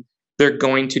team, they're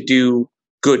going to do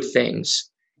good things.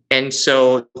 And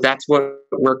so that's what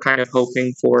we're kind of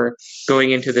hoping for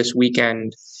going into this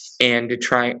weekend, and to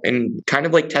try and kind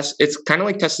of like it's kind of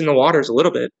like testing the waters a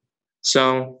little bit.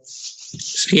 So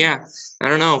yeah, I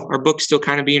don't know. Our book's still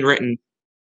kind of being written.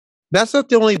 That's not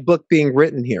the only book being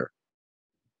written here.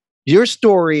 Your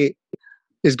story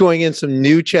is going in some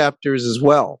new chapters as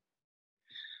well.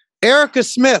 Erica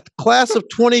Smith, class of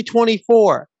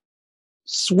 2024,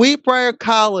 Sweetbriar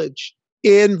College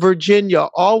in Virginia,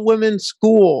 all women's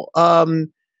school.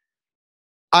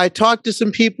 I talked to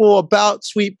some people about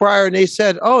Sweetbriar and they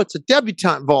said, oh, it's a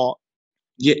debutante vault.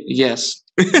 Yes.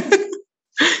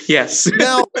 Yes.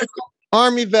 Now,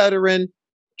 Army veteran,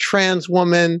 trans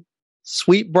woman,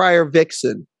 Sweetbriar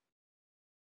vixen.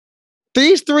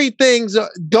 These three things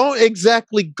don't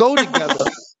exactly go together.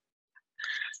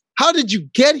 How did you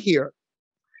get here?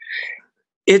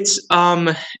 It's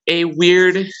a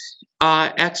weird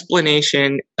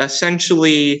explanation.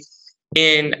 Essentially,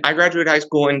 I graduated high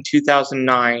school in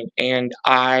 2009, and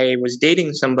I was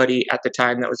dating somebody at the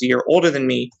time that was a year older than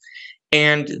me,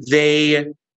 and they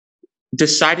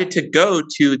decided to go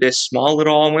to this small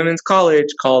little all-women's college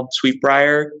called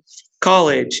Sweetbriar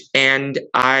College. And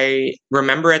I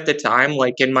remember at the time,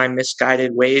 like in my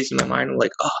misguided ways in my mind,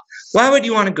 like, oh, why would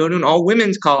you want to go to an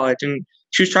all-women's college? And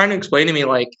she was trying to explain to me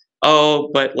like, oh,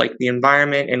 but like the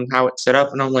environment and how it's set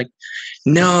up. And I'm like,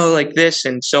 no, like this.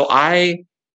 And so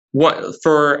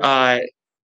for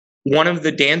one of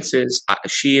the dances,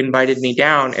 she invited me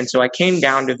down. And so I came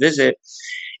down to visit,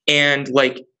 and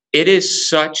like, it is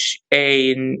such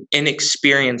an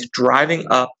experience driving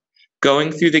up,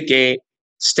 going through the gate,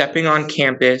 stepping on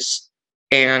campus,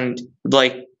 and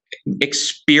like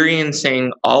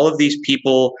experiencing all of these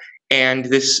people and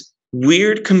this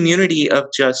weird community of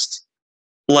just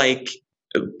like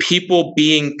people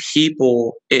being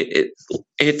people. It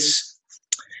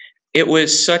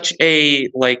was such a,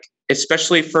 like,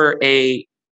 especially for a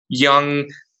young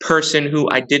person who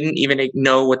I didn't even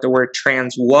know what the word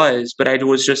trans was, but I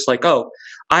was just like, oh,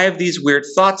 I have these weird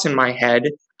thoughts in my head.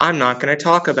 I'm not going to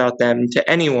talk about them to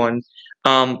anyone.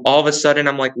 All of a sudden,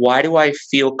 I'm like, why do I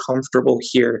feel comfortable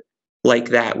here like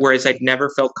that? Whereas I'd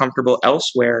never felt comfortable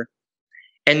elsewhere.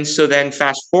 And so then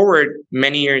fast forward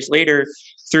many years later,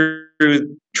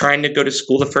 through trying to go to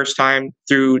school the first time,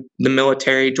 through the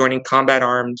military, joining combat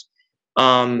arms,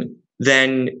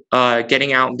 then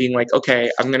getting out and being like,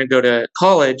 okay, I'm going to go to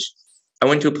college. I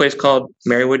went to a place called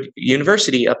Marywood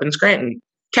University up in Scranton,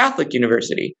 Catholic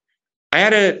University.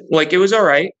 It was all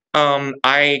right.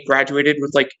 I graduated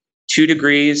with like 2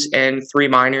 degrees and 3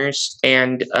 minors,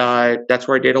 and that's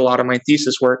where I did a lot of my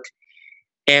thesis work.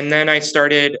 And then that's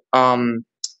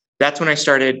when I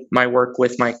started my work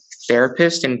with my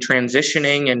therapist and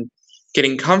transitioning and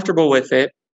getting comfortable with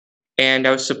it. And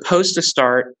I was supposed to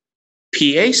start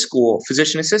PA school,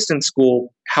 physician assistant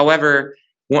school. However,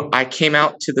 when I came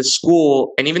out to the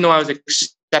school, and even though I was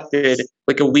accepted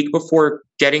like a week before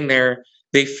getting there,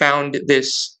 they found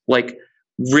this like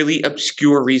really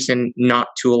obscure reason not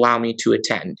to allow me to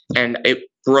attend. And it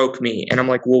broke me. And I'm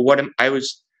like, well, what am I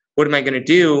going to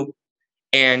do?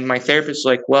 And my therapist was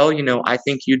like, well, I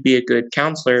think you'd be a good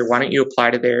counselor. Why don't you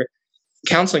apply to their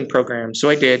counseling program? So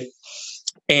I did.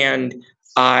 And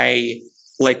I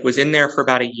was in there for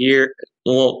about a year.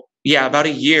 Well, yeah, about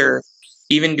a year,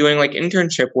 even doing like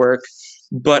internship work.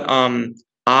 But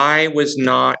I was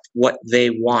not what they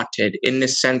wanted, in the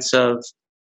sense of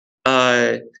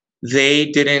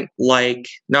they didn't like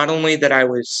not only that I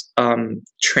was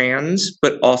trans,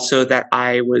 but also that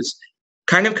I was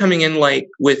kind of coming in like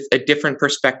with a different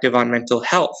perspective on mental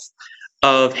health.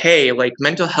 Of, hey, like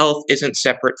mental health isn't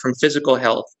separate from physical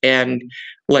health. And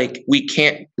like, we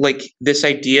can't, like, this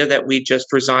idea that we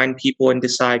just resign people and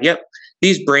decide, yep,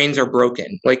 these brains are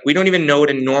broken. Like, we don't even know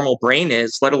what a normal brain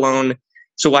is, let alone,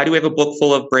 so why do we have a book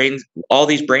full of brains, all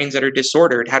these brains that are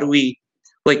disordered? How do we,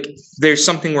 like, there's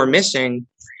something we're missing.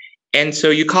 And so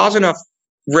you cause enough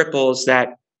ripples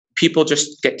that people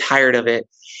just get tired of it.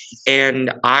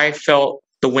 And I felt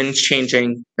the winds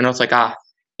changing, and I was like,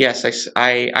 yes,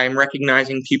 I'm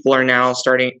recognizing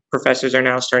professors are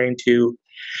now starting to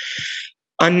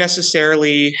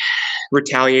unnecessarily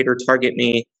retaliate or target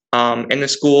me. And the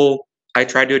school, I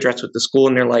tried to address with the school,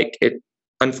 and they're like,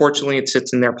 unfortunately, it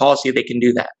sits in their policy. They can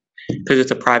do that because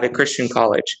it's a private Christian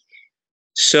college.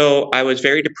 So I was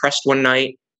very depressed one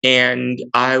night, and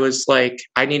I was like,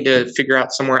 I need to figure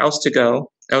out somewhere else to go.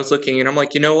 I was looking, and I'm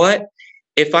like, you know what?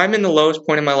 If I'm in the lowest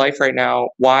point in my life right now,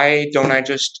 why don't I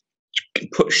just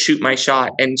shoot my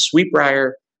shot? And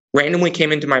Sweetbriar randomly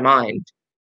came into my mind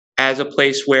as a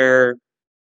place where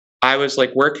I was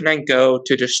like, where can I go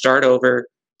to just start over,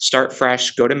 start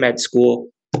fresh, go to med school.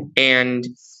 And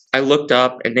I looked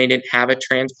up and they didn't have a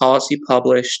trans policy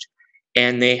published,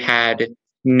 and they had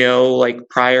no like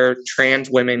prior trans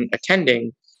women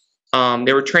attending.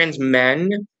 There were trans men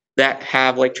that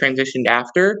have like transitioned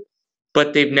after,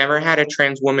 but they've never had a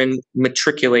trans woman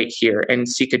matriculate here and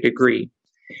seek a degree.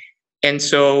 And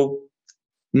so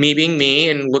me being me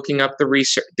and looking up the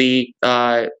research,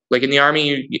 like in the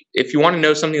Army, if you want to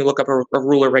know something, you look up a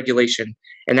rule or regulation,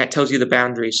 and that tells you the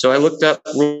boundaries. So I looked up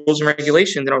rules and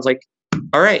regulations, and I was like,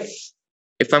 all right,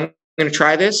 if I'm going to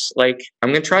try this, like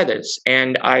I'm going to try this.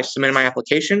 And I submitted my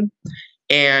application,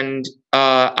 and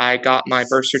I got my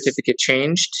birth certificate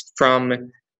changed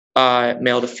from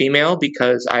male to female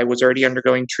because I was already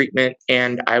undergoing treatment,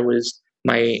 and I was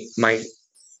my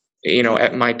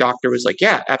doctor was like,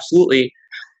 yeah, absolutely.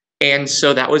 And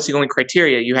so that was the only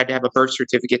criteria. You had to have a birth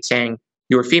certificate saying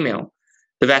you were female.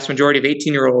 The vast majority of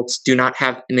 18-year-olds do not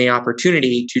have the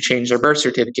opportunity to change their birth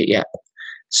certificate yet.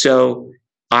 So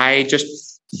I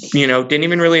just, didn't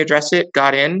even really address it,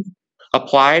 got in,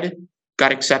 applied,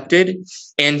 got accepted.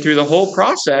 And through the whole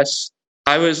process,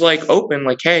 I was like open,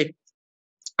 like, hey,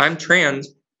 I'm trans.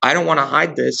 I don't want to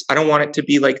hide this. I don't want it to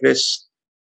be like this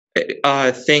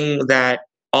thing that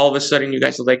all of a sudden you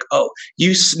guys are like, oh,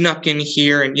 you snuck in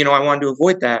here. And, I wanted to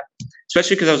avoid that,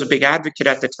 especially because I was a big advocate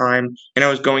at the time, and I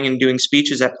was going and doing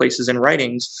speeches at places and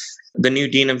writings. The new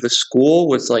dean of the school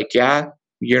was like, yeah,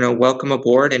 welcome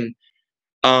aboard, and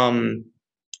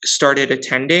started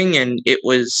attending, and it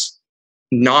was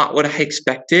not what I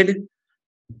expected.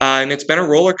 And it's been a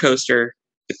roller coaster.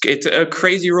 It's a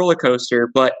crazy roller coaster,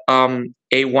 but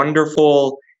a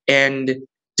wonderful and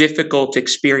difficult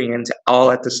experience all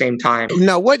at the same time.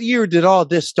 Now, what year did all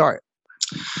this start?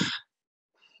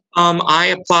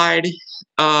 I applied,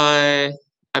 I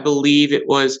believe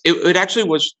it actually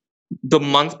was the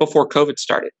month before COVID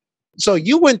started. So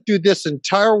you went through this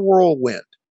entire whirlwind,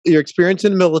 your experience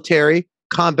in the military,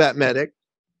 combat medic,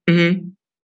 going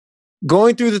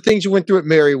through the things you went through at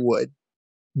Marywood,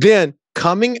 then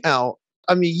coming out.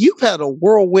 I mean, you've had a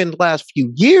whirlwind last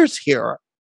few years here.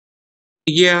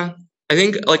 Yeah. I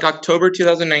think like October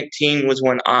 2019 was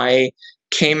when I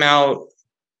came out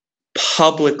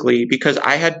publicly, because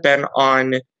I had been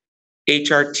on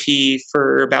HRT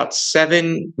for about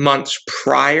 7 months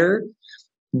prior,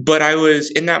 but I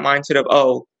was in that mindset of,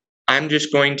 oh, I'm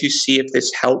just going to see if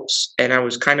this helps. And I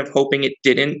was kind of hoping it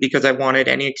didn't, because I wanted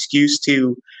any excuse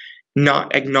to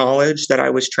not acknowledge that I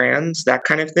was trans, that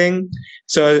kind of thing.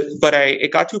 So, but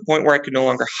it got to a point where I could no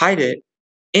longer hide it.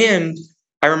 And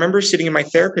I remember sitting in my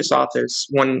therapist's office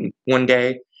one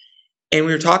day, and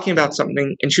we were talking about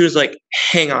something, and she was like,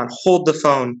 hang on, hold the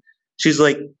phone. She's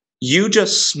like, you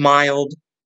just smiled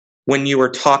when you were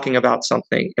talking about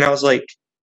something. And I was like,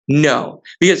 no,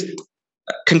 because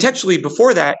contextually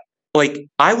before that, like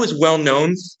I was well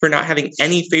known for not having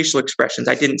any facial expressions.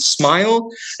 I didn't smile.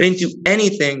 I didn't do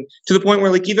anything, to the point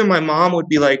where like even my mom would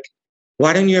be like,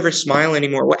 why don't you ever smile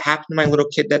anymore? What happened to my little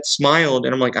kid that smiled?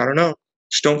 And I'm like, I don't know.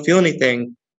 Just don't feel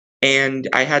anything. And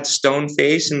I had stone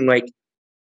face, and like,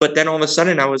 but then all of a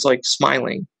sudden I was like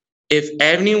smiling. If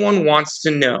anyone wants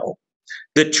to know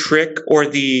the trick or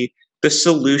the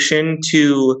solution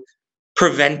to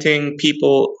preventing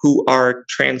people who are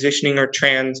transitioning or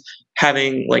trans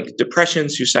having like depression,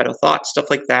 suicidal thoughts, stuff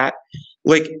like that,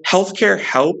 like healthcare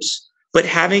helps, but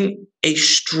having a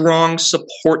strong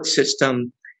support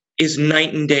system is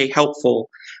night and day helpful.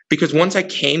 Because once I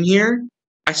came here,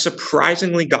 I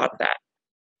surprisingly got that.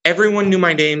 Everyone knew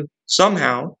my name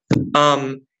somehow.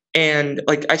 And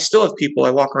like, I still have people I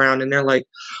walk around and they're like,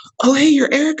 oh, hey,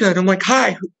 you're Erica. And I'm like,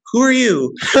 hi, who are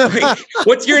you? Like,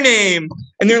 what's your name?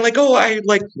 And they're like, oh, I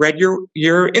like read your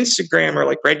Instagram, or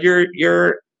like read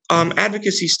your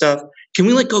advocacy stuff. Can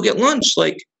we like go get lunch?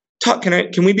 Like talk,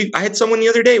 can we be, I had someone the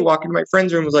other day walk into my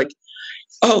friend's room, was like,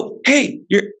 oh, hey,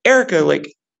 you're Erica.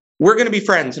 Like, we're going to be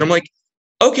friends. And I'm like,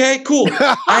 okay, cool.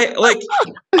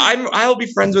 I'll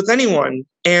be friends with anyone.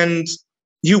 And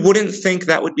you wouldn't think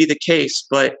that would be the case,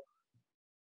 but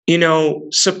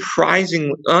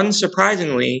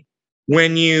unsurprisingly,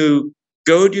 when you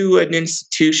go to an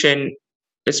institution,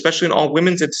 especially an all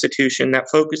women's institution that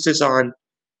focuses on,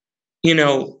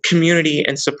 community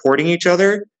and supporting each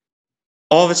other,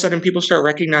 all of a sudden people start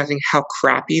recognizing how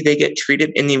crappy they get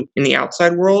treated in the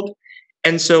outside world.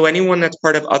 And so anyone that's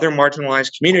part of other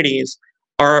marginalized communities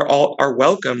are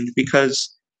welcomed, because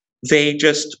they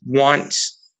just want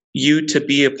you to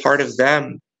be a part of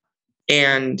them.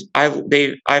 And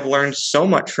I've learned so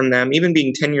much from them, even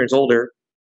being 10 years older.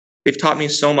 They've taught me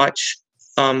so much.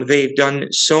 They've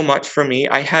done so much for me.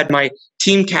 I had my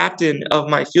team captain of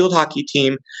my field hockey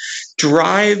team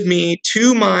drive me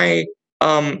to my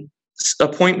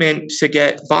appointment to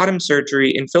get bottom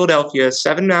surgery in Philadelphia,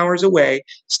 7 hours away,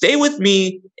 stay with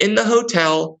me in the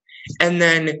hotel, and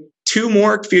then 2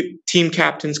 more team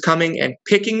captains coming and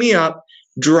picking me up,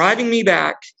 driving me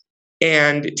back,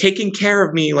 and taking care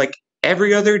of me like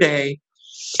every other day.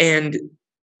 And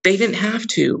they didn't have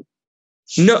to.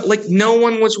 No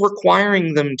one was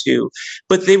requiring them to,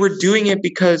 but they were doing it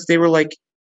because they were like,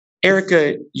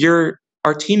 Erica, you're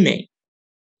our teammate.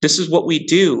 This is what we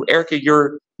do. Erica,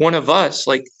 you're one of us.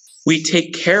 Like, we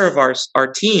take care of our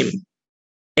team.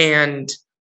 And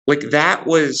like, that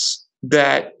was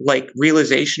that like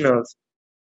realization of,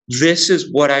 this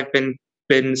is what I've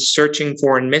been searching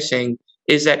for and missing,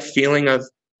 is that feeling of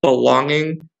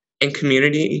belonging and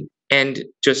community, and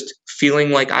just feeling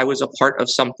like I was a part of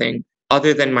something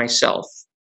other than myself.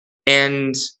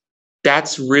 And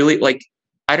that's really like,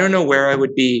 I don't know where I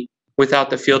would be without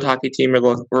the field hockey team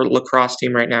or lacrosse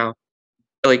team right now.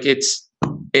 Like,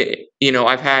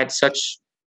 I've had such,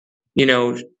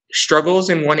 struggles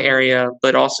in one area,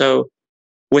 but also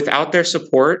without their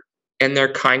support and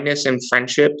their kindness and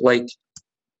friendship, like,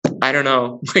 I don't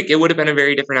know, like, it would have been a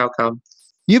very different outcome.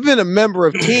 You've been a member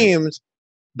of teams,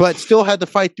 but still had to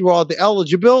fight through all the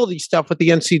eligibility stuff with the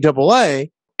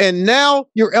NCAA. And now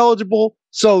you're eligible.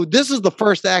 So this is the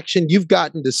first action you've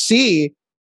gotten to see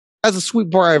as a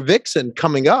Sweetbriar Vixen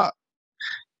coming up.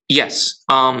 Yes.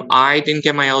 I didn't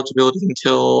get my eligibility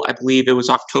until I believe it was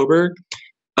October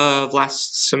of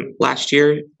last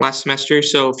semester.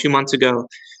 So a few months ago.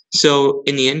 So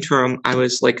in the interim, I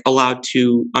was like allowed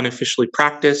to unofficially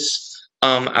practice.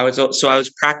 I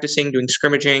was practicing, doing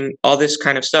scrimmaging, all this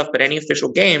kind of stuff, but any official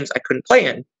games I couldn't play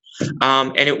in.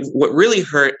 What really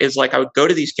hurt is like, I would go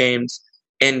to these games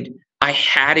and I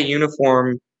had a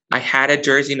uniform, I had a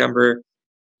jersey number,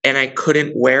 and I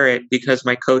couldn't wear it because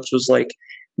my coach was like,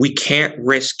 we can't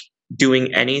risk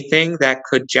doing anything that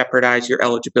could jeopardize your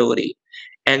eligibility.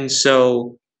 And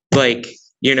so like,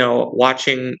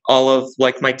 watching all of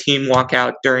like my team walk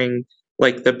out during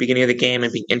like the beginning of the game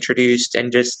and being introduced,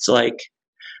 and just like,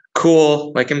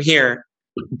 cool, like, I'm here.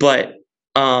 But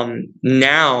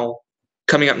now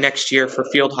coming up next year for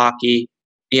field hockey,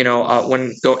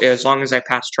 as long as I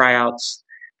pass tryouts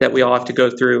that we all have to go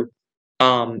through,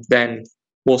 then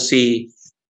we'll see.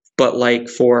 But like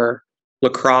for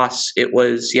lacrosse, it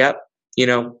was,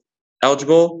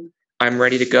 eligible. I'm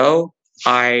ready to go.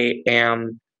 I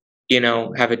am,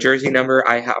 have a jersey number.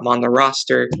 I'm on the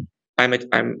roster.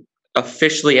 I'm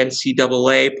officially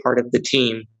NCAA part of the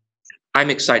team. I'm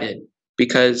excited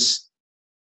because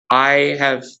I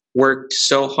have worked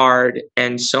so hard,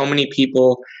 and so many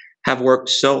people have worked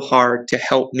so hard to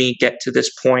help me get to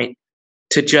this point,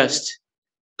 to just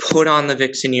put on the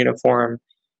Vixen uniform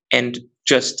and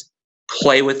just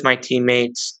play with my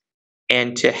teammates,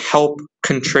 and to help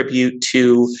contribute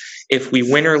to, if we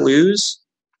win or lose,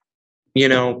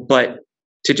 but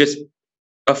to just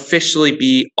officially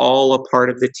be all a part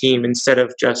of the team instead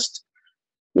of just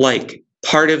like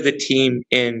part of the team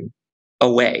in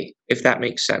a way, if that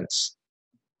makes sense.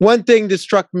 One thing that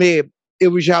struck me, it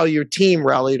was how your team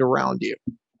rallied around you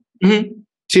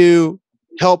to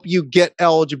help you get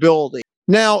eligibility.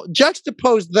 Now,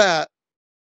 juxtapose that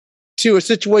to a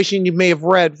situation you may have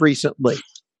read recently.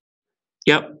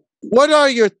 Yep. What are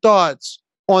your thoughts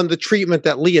on the treatment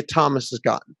that Lia Thomas has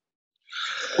gotten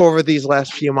over these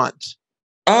last few months?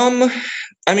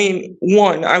 I mean,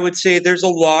 one, I would say there's a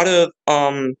lot of,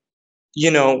 the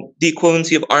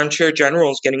equivalency of armchair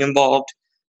generals getting involved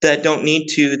that don't need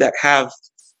to, that have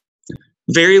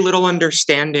very little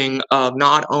understanding of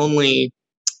not only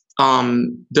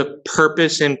the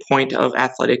purpose and point of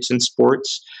athletics and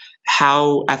sports,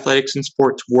 how athletics and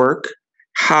sports work,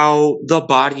 how the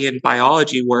body and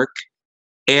biology work,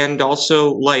 and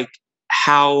also like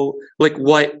how, like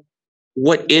what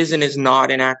is and is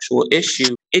not an actual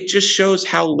issue. It just shows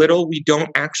how little we don't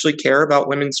actually care about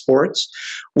women's sports.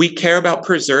 We care about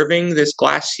preserving this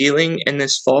glass ceiling and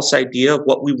this false idea of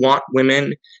what we want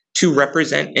women to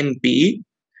represent and be,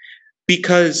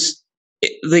 because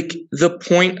like the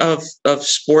point of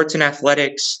sports and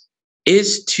athletics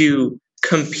is to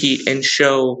compete and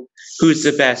show who's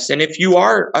the best. And if you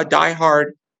are a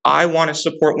diehard, I want to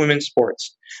support women's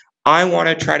sports, I want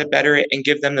to try to better it and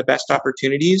give them the best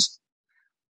opportunities,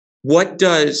 what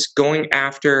does going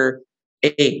after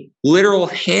a literal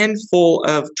handful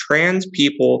of trans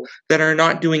people that are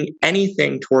not doing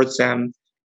anything towards them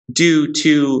do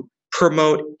to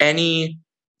promote any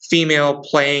female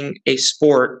playing a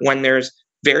sport when there's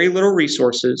very little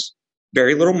resources,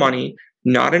 very little money,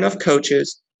 not enough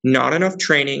coaches, not enough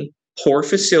training, poor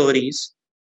facilities,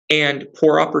 and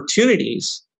poor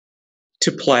opportunities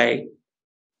to play.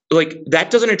 Like,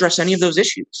 that doesn't address any of those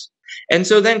issues. And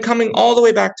so then coming all the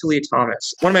way back to Leah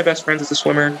Thomas, one of my best friends is a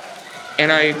swimmer,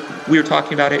 and we were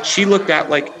talking about it. She looked at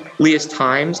like Leah's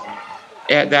times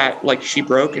that like she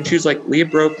broke, and she was like, Leah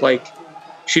broke, like,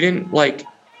 she didn't like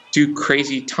do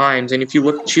crazy times. And if you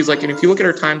look, she's like, and if you look at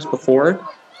her times before,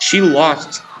 she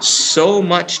lost so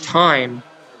much time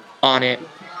on it.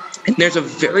 And there's a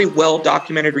very well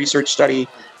documented research study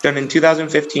done in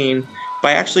 2015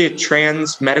 by actually a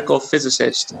trans medical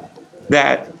physicist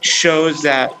that shows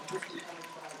that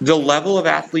the level of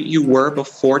athlete you were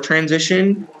before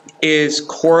transition is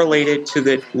correlated to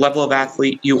the level of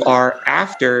athlete you are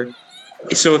after.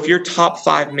 So if you're top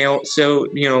 5 male,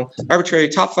 arbitrarily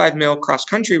top 5 male cross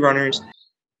country runners,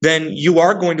 then you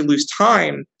are going to lose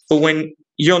time. But when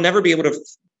you'll never be able to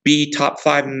be top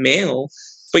 5 male,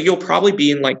 but you'll probably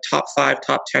be in like top 5,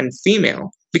 top 10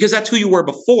 female, because that's who you were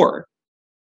before.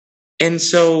 And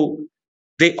so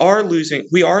we are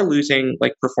losing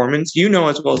like performance. You know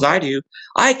as well as I do,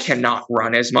 I cannot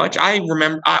run as much. I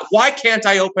remember, why can't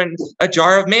I open a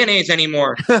jar of mayonnaise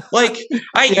anymore? Like,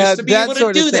 I used to be able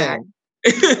to do that.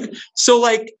 So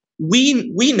like,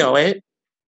 we know it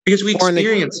because we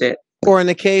experience it. Or in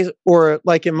the case, or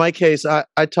like in my case,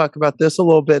 I talk about this a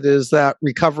little bit, is that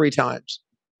recovery times.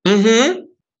 Mm-hmm.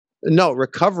 No,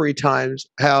 recovery times,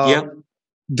 how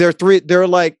they're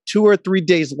like 2 or 3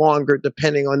 days longer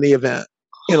depending on the event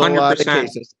in 100%. A lot of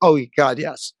cases. Oh God,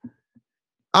 yes.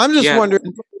 I'm just wondering,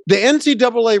 the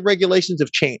NCAA regulations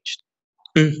have changed.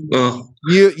 Oh.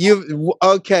 You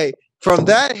okay, from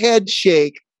that head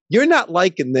shake, you're not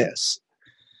liking this.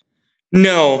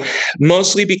 No,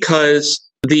 mostly because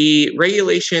the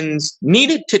regulations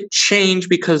needed to change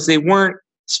because they weren't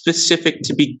specific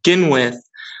to begin with.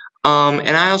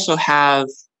 And I also have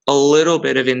a little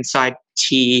bit of inside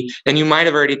tea, and you might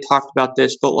have already talked about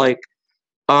this, but like,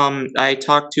 I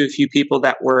talked to a few people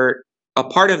that were a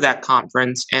part of that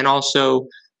conference and also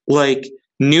like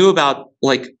knew about,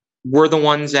 like, were the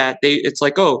ones that it's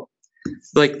like, oh,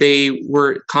 like they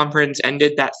were, conference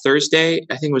ended that Thursday.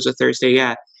 I think it was a Thursday.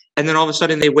 Yeah. And then all of a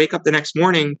sudden they wake up the next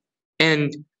morning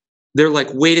and they're like,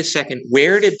 wait a second,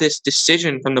 where did this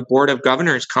decision from the Board of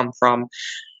Governors come from?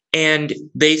 And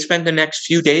they spent the next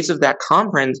few days of that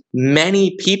conference,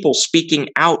 many people speaking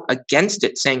out against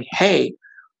it, saying, hey,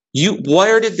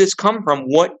 where did this come from?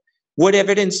 What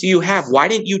evidence do you have? Why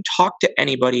didn't you talk to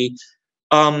anybody?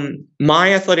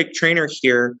 My athletic trainer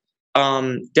here,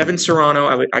 Devin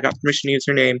Serrano, I got permission to use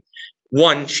her name.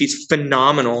 One, she's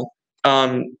phenomenal.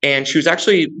 And she was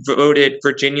actually voted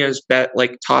Virginia's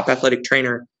top athletic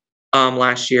trainer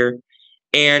last year.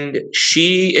 And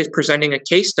she is presenting a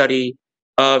case study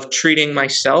of treating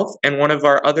myself and one of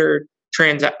our other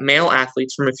trans male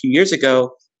athletes from a few years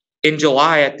ago in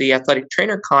July at the athletic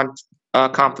trainer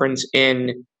conference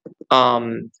in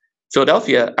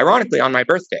Philadelphia, ironically on my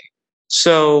birthday.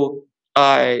 So,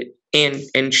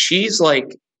 and she's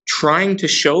like trying to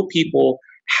show people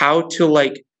how to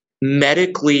like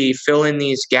medically fill in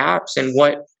these gaps and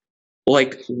what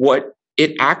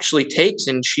it actually takes.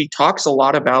 And she talks a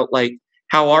lot about like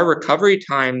how our recovery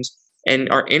times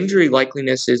and our injury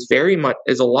likeliness is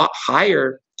a lot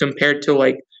higher compared to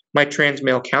like my trans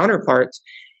male counterparts.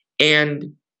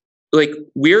 And like,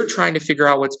 we're trying to figure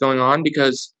out what's going on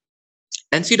because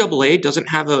NCAA doesn't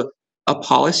have a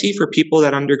policy for people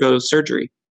that undergo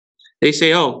surgery. They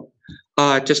say, oh,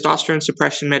 testosterone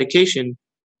suppression medication.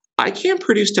 I can't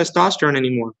produce testosterone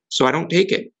anymore, so I don't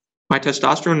take it. My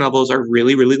testosterone levels are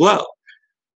really, really low.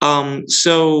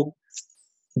 So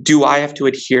do I have to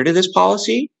adhere to this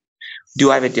policy? Do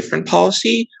I have a different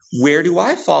policy? Where do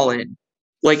I fall in?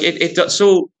 Like it does.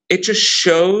 So it just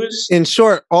shows. In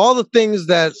short, all the things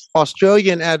that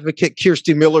Australian advocate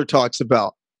Kirsty Miller talks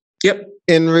about. Yep.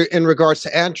 In regards to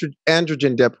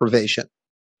androgen deprivation.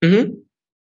 Mm-hmm.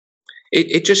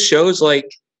 It just shows like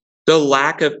the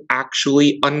lack of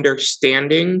actually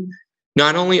understanding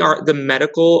not only our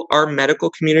medical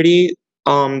community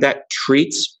that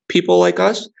treats people like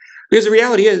us, because the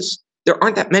reality is there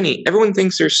aren't that many. Everyone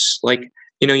thinks there's like,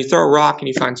 you throw a rock and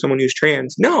you find someone who's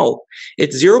trans. No,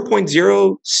 it's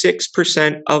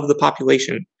 0.06% of the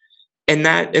population. And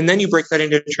then you break that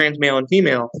into trans male and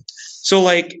female. So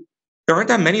like, there aren't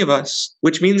that many of us,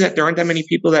 which means that there aren't that many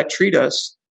people that treat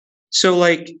us. So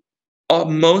like,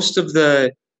 most of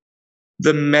the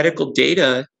medical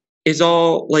data is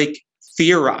all like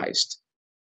theorized.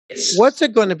 What's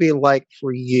it going to be like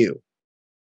for you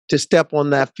to step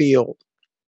on that field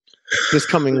this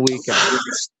coming weekend?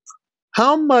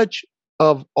 How much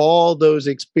of all those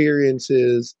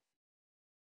experiences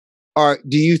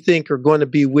do you think are going to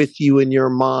be with you in your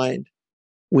mind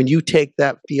when you take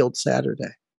that field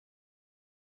Saturday?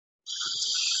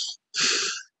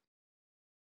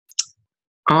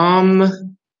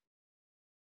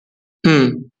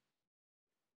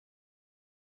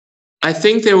 I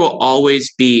think there will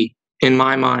always be, in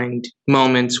my mind,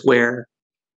 moments where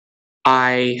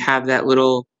I have that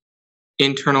little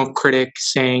internal critic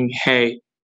saying, hey,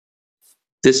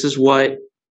 this is what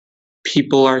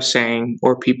people are saying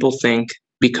or people think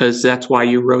because that's why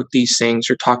you wrote these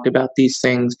things or talked about these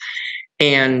things.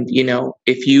 And, you know,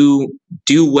 if you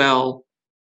do well,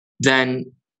 then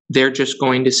they're just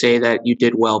going to say that you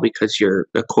did well because you're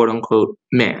a quote unquote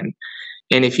man.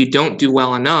 And if you don't do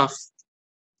well enough,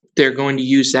 they're going to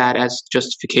use that as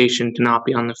justification to not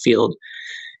be on the field.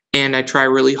 And I try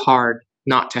really hard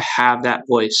not to have that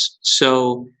voice.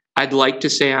 So I'd like to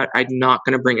say I'm not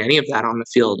going to bring any of that on the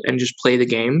field and just play the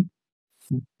game.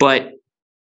 But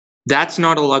that's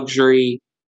not a luxury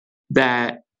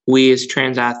that we as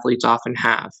trans athletes often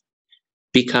have.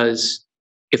 Because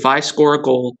if I score a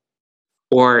goal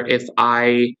or if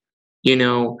I, you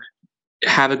know,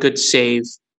 have a good save,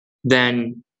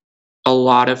 then a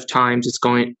lot of times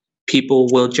people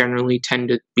will generally tend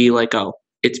to be like, oh,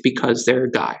 it's because they're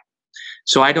a guy.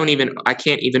 So I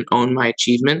can't even own my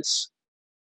achievements.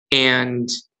 And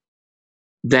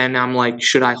then I'm like,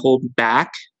 should I hold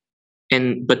back?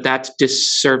 But that's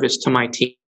disservice to my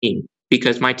team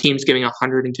because my team's giving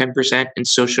 110% and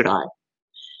so should I.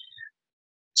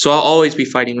 So I'll always be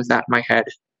fighting with that in my head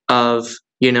of,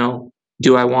 you know,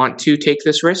 do I want to take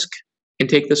this risk and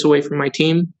take this away from my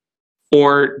team?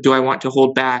 Or do I want to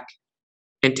hold back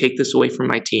and take this away from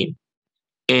my team?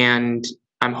 And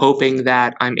I'm hoping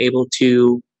that I'm able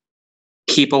to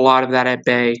keep a lot of that at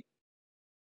bay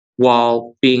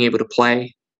while being able to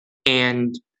play.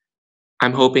 And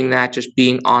I'm hoping that just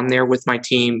being on there with my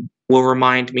team will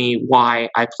remind me why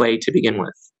I play to begin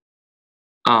with.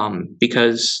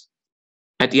 Because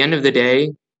at the end of the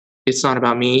day, it's not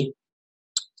about me.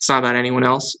 It's not about anyone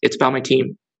else. It's about my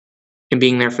team and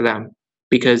being there for them.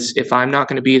 Because if I'm not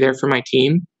going to be there for my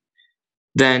team,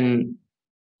 then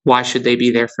why should they be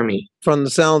there for me? From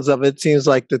the sounds of it, seems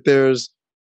like that there's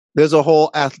a whole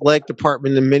athletic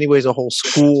department, in many ways, a whole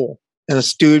school and a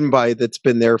student body that's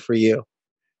been there for you.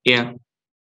 Yeah.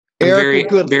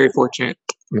 I'm very fortunate.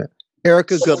 Yeah.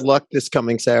 Erica, good luck this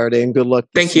coming Saturday and good luck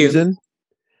this Thank you. season.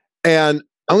 And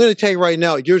I'm going to tell you right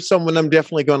now, you're someone I'm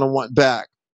definitely going to want back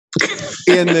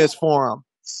in this forum.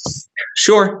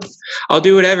 Sure. I'll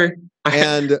do whatever.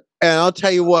 and I'll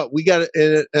tell you what, we got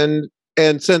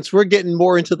and since we're getting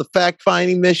more into the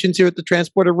fact-finding missions here at the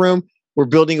Transporter Room, we're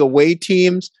building away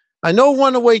teams. I know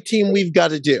one away team we've got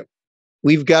to do.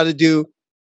 We've got to do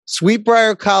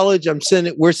Sweetbriar College.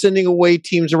 We're sending away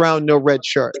teams around, no red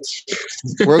shirts.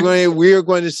 We are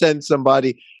going to send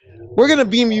somebody. We're going to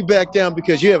beam you back down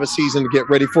because you have a season to get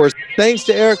ready for us. Thanks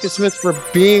to Erica Smith for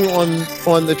being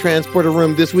on the Transporter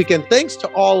Room this weekend. Thanks to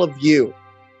all of you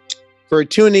for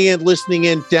tuning in, listening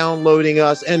in, downloading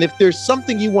us. And if there's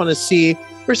something you want to see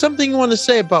or something you want to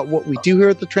say about what we do here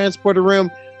at the Transporter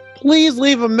Room, please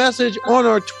leave a message on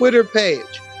our Twitter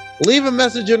page. Leave a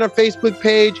message on our Facebook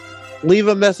page. Leave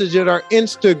a message at our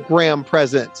Instagram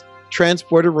presence,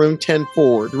 Transporter Room 10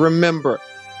 Forward. Remember,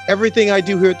 everything I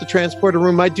do here at the Transporter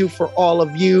Room, I do for all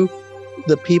of you,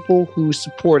 the people who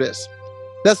support us.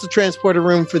 That's the Transporter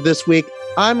Room for this week.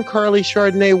 I'm Carly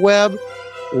Chardonnay Webb.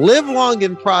 Live long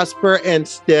and prosper and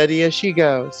steady as she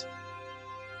goes.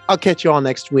 I'll catch you all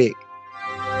next week.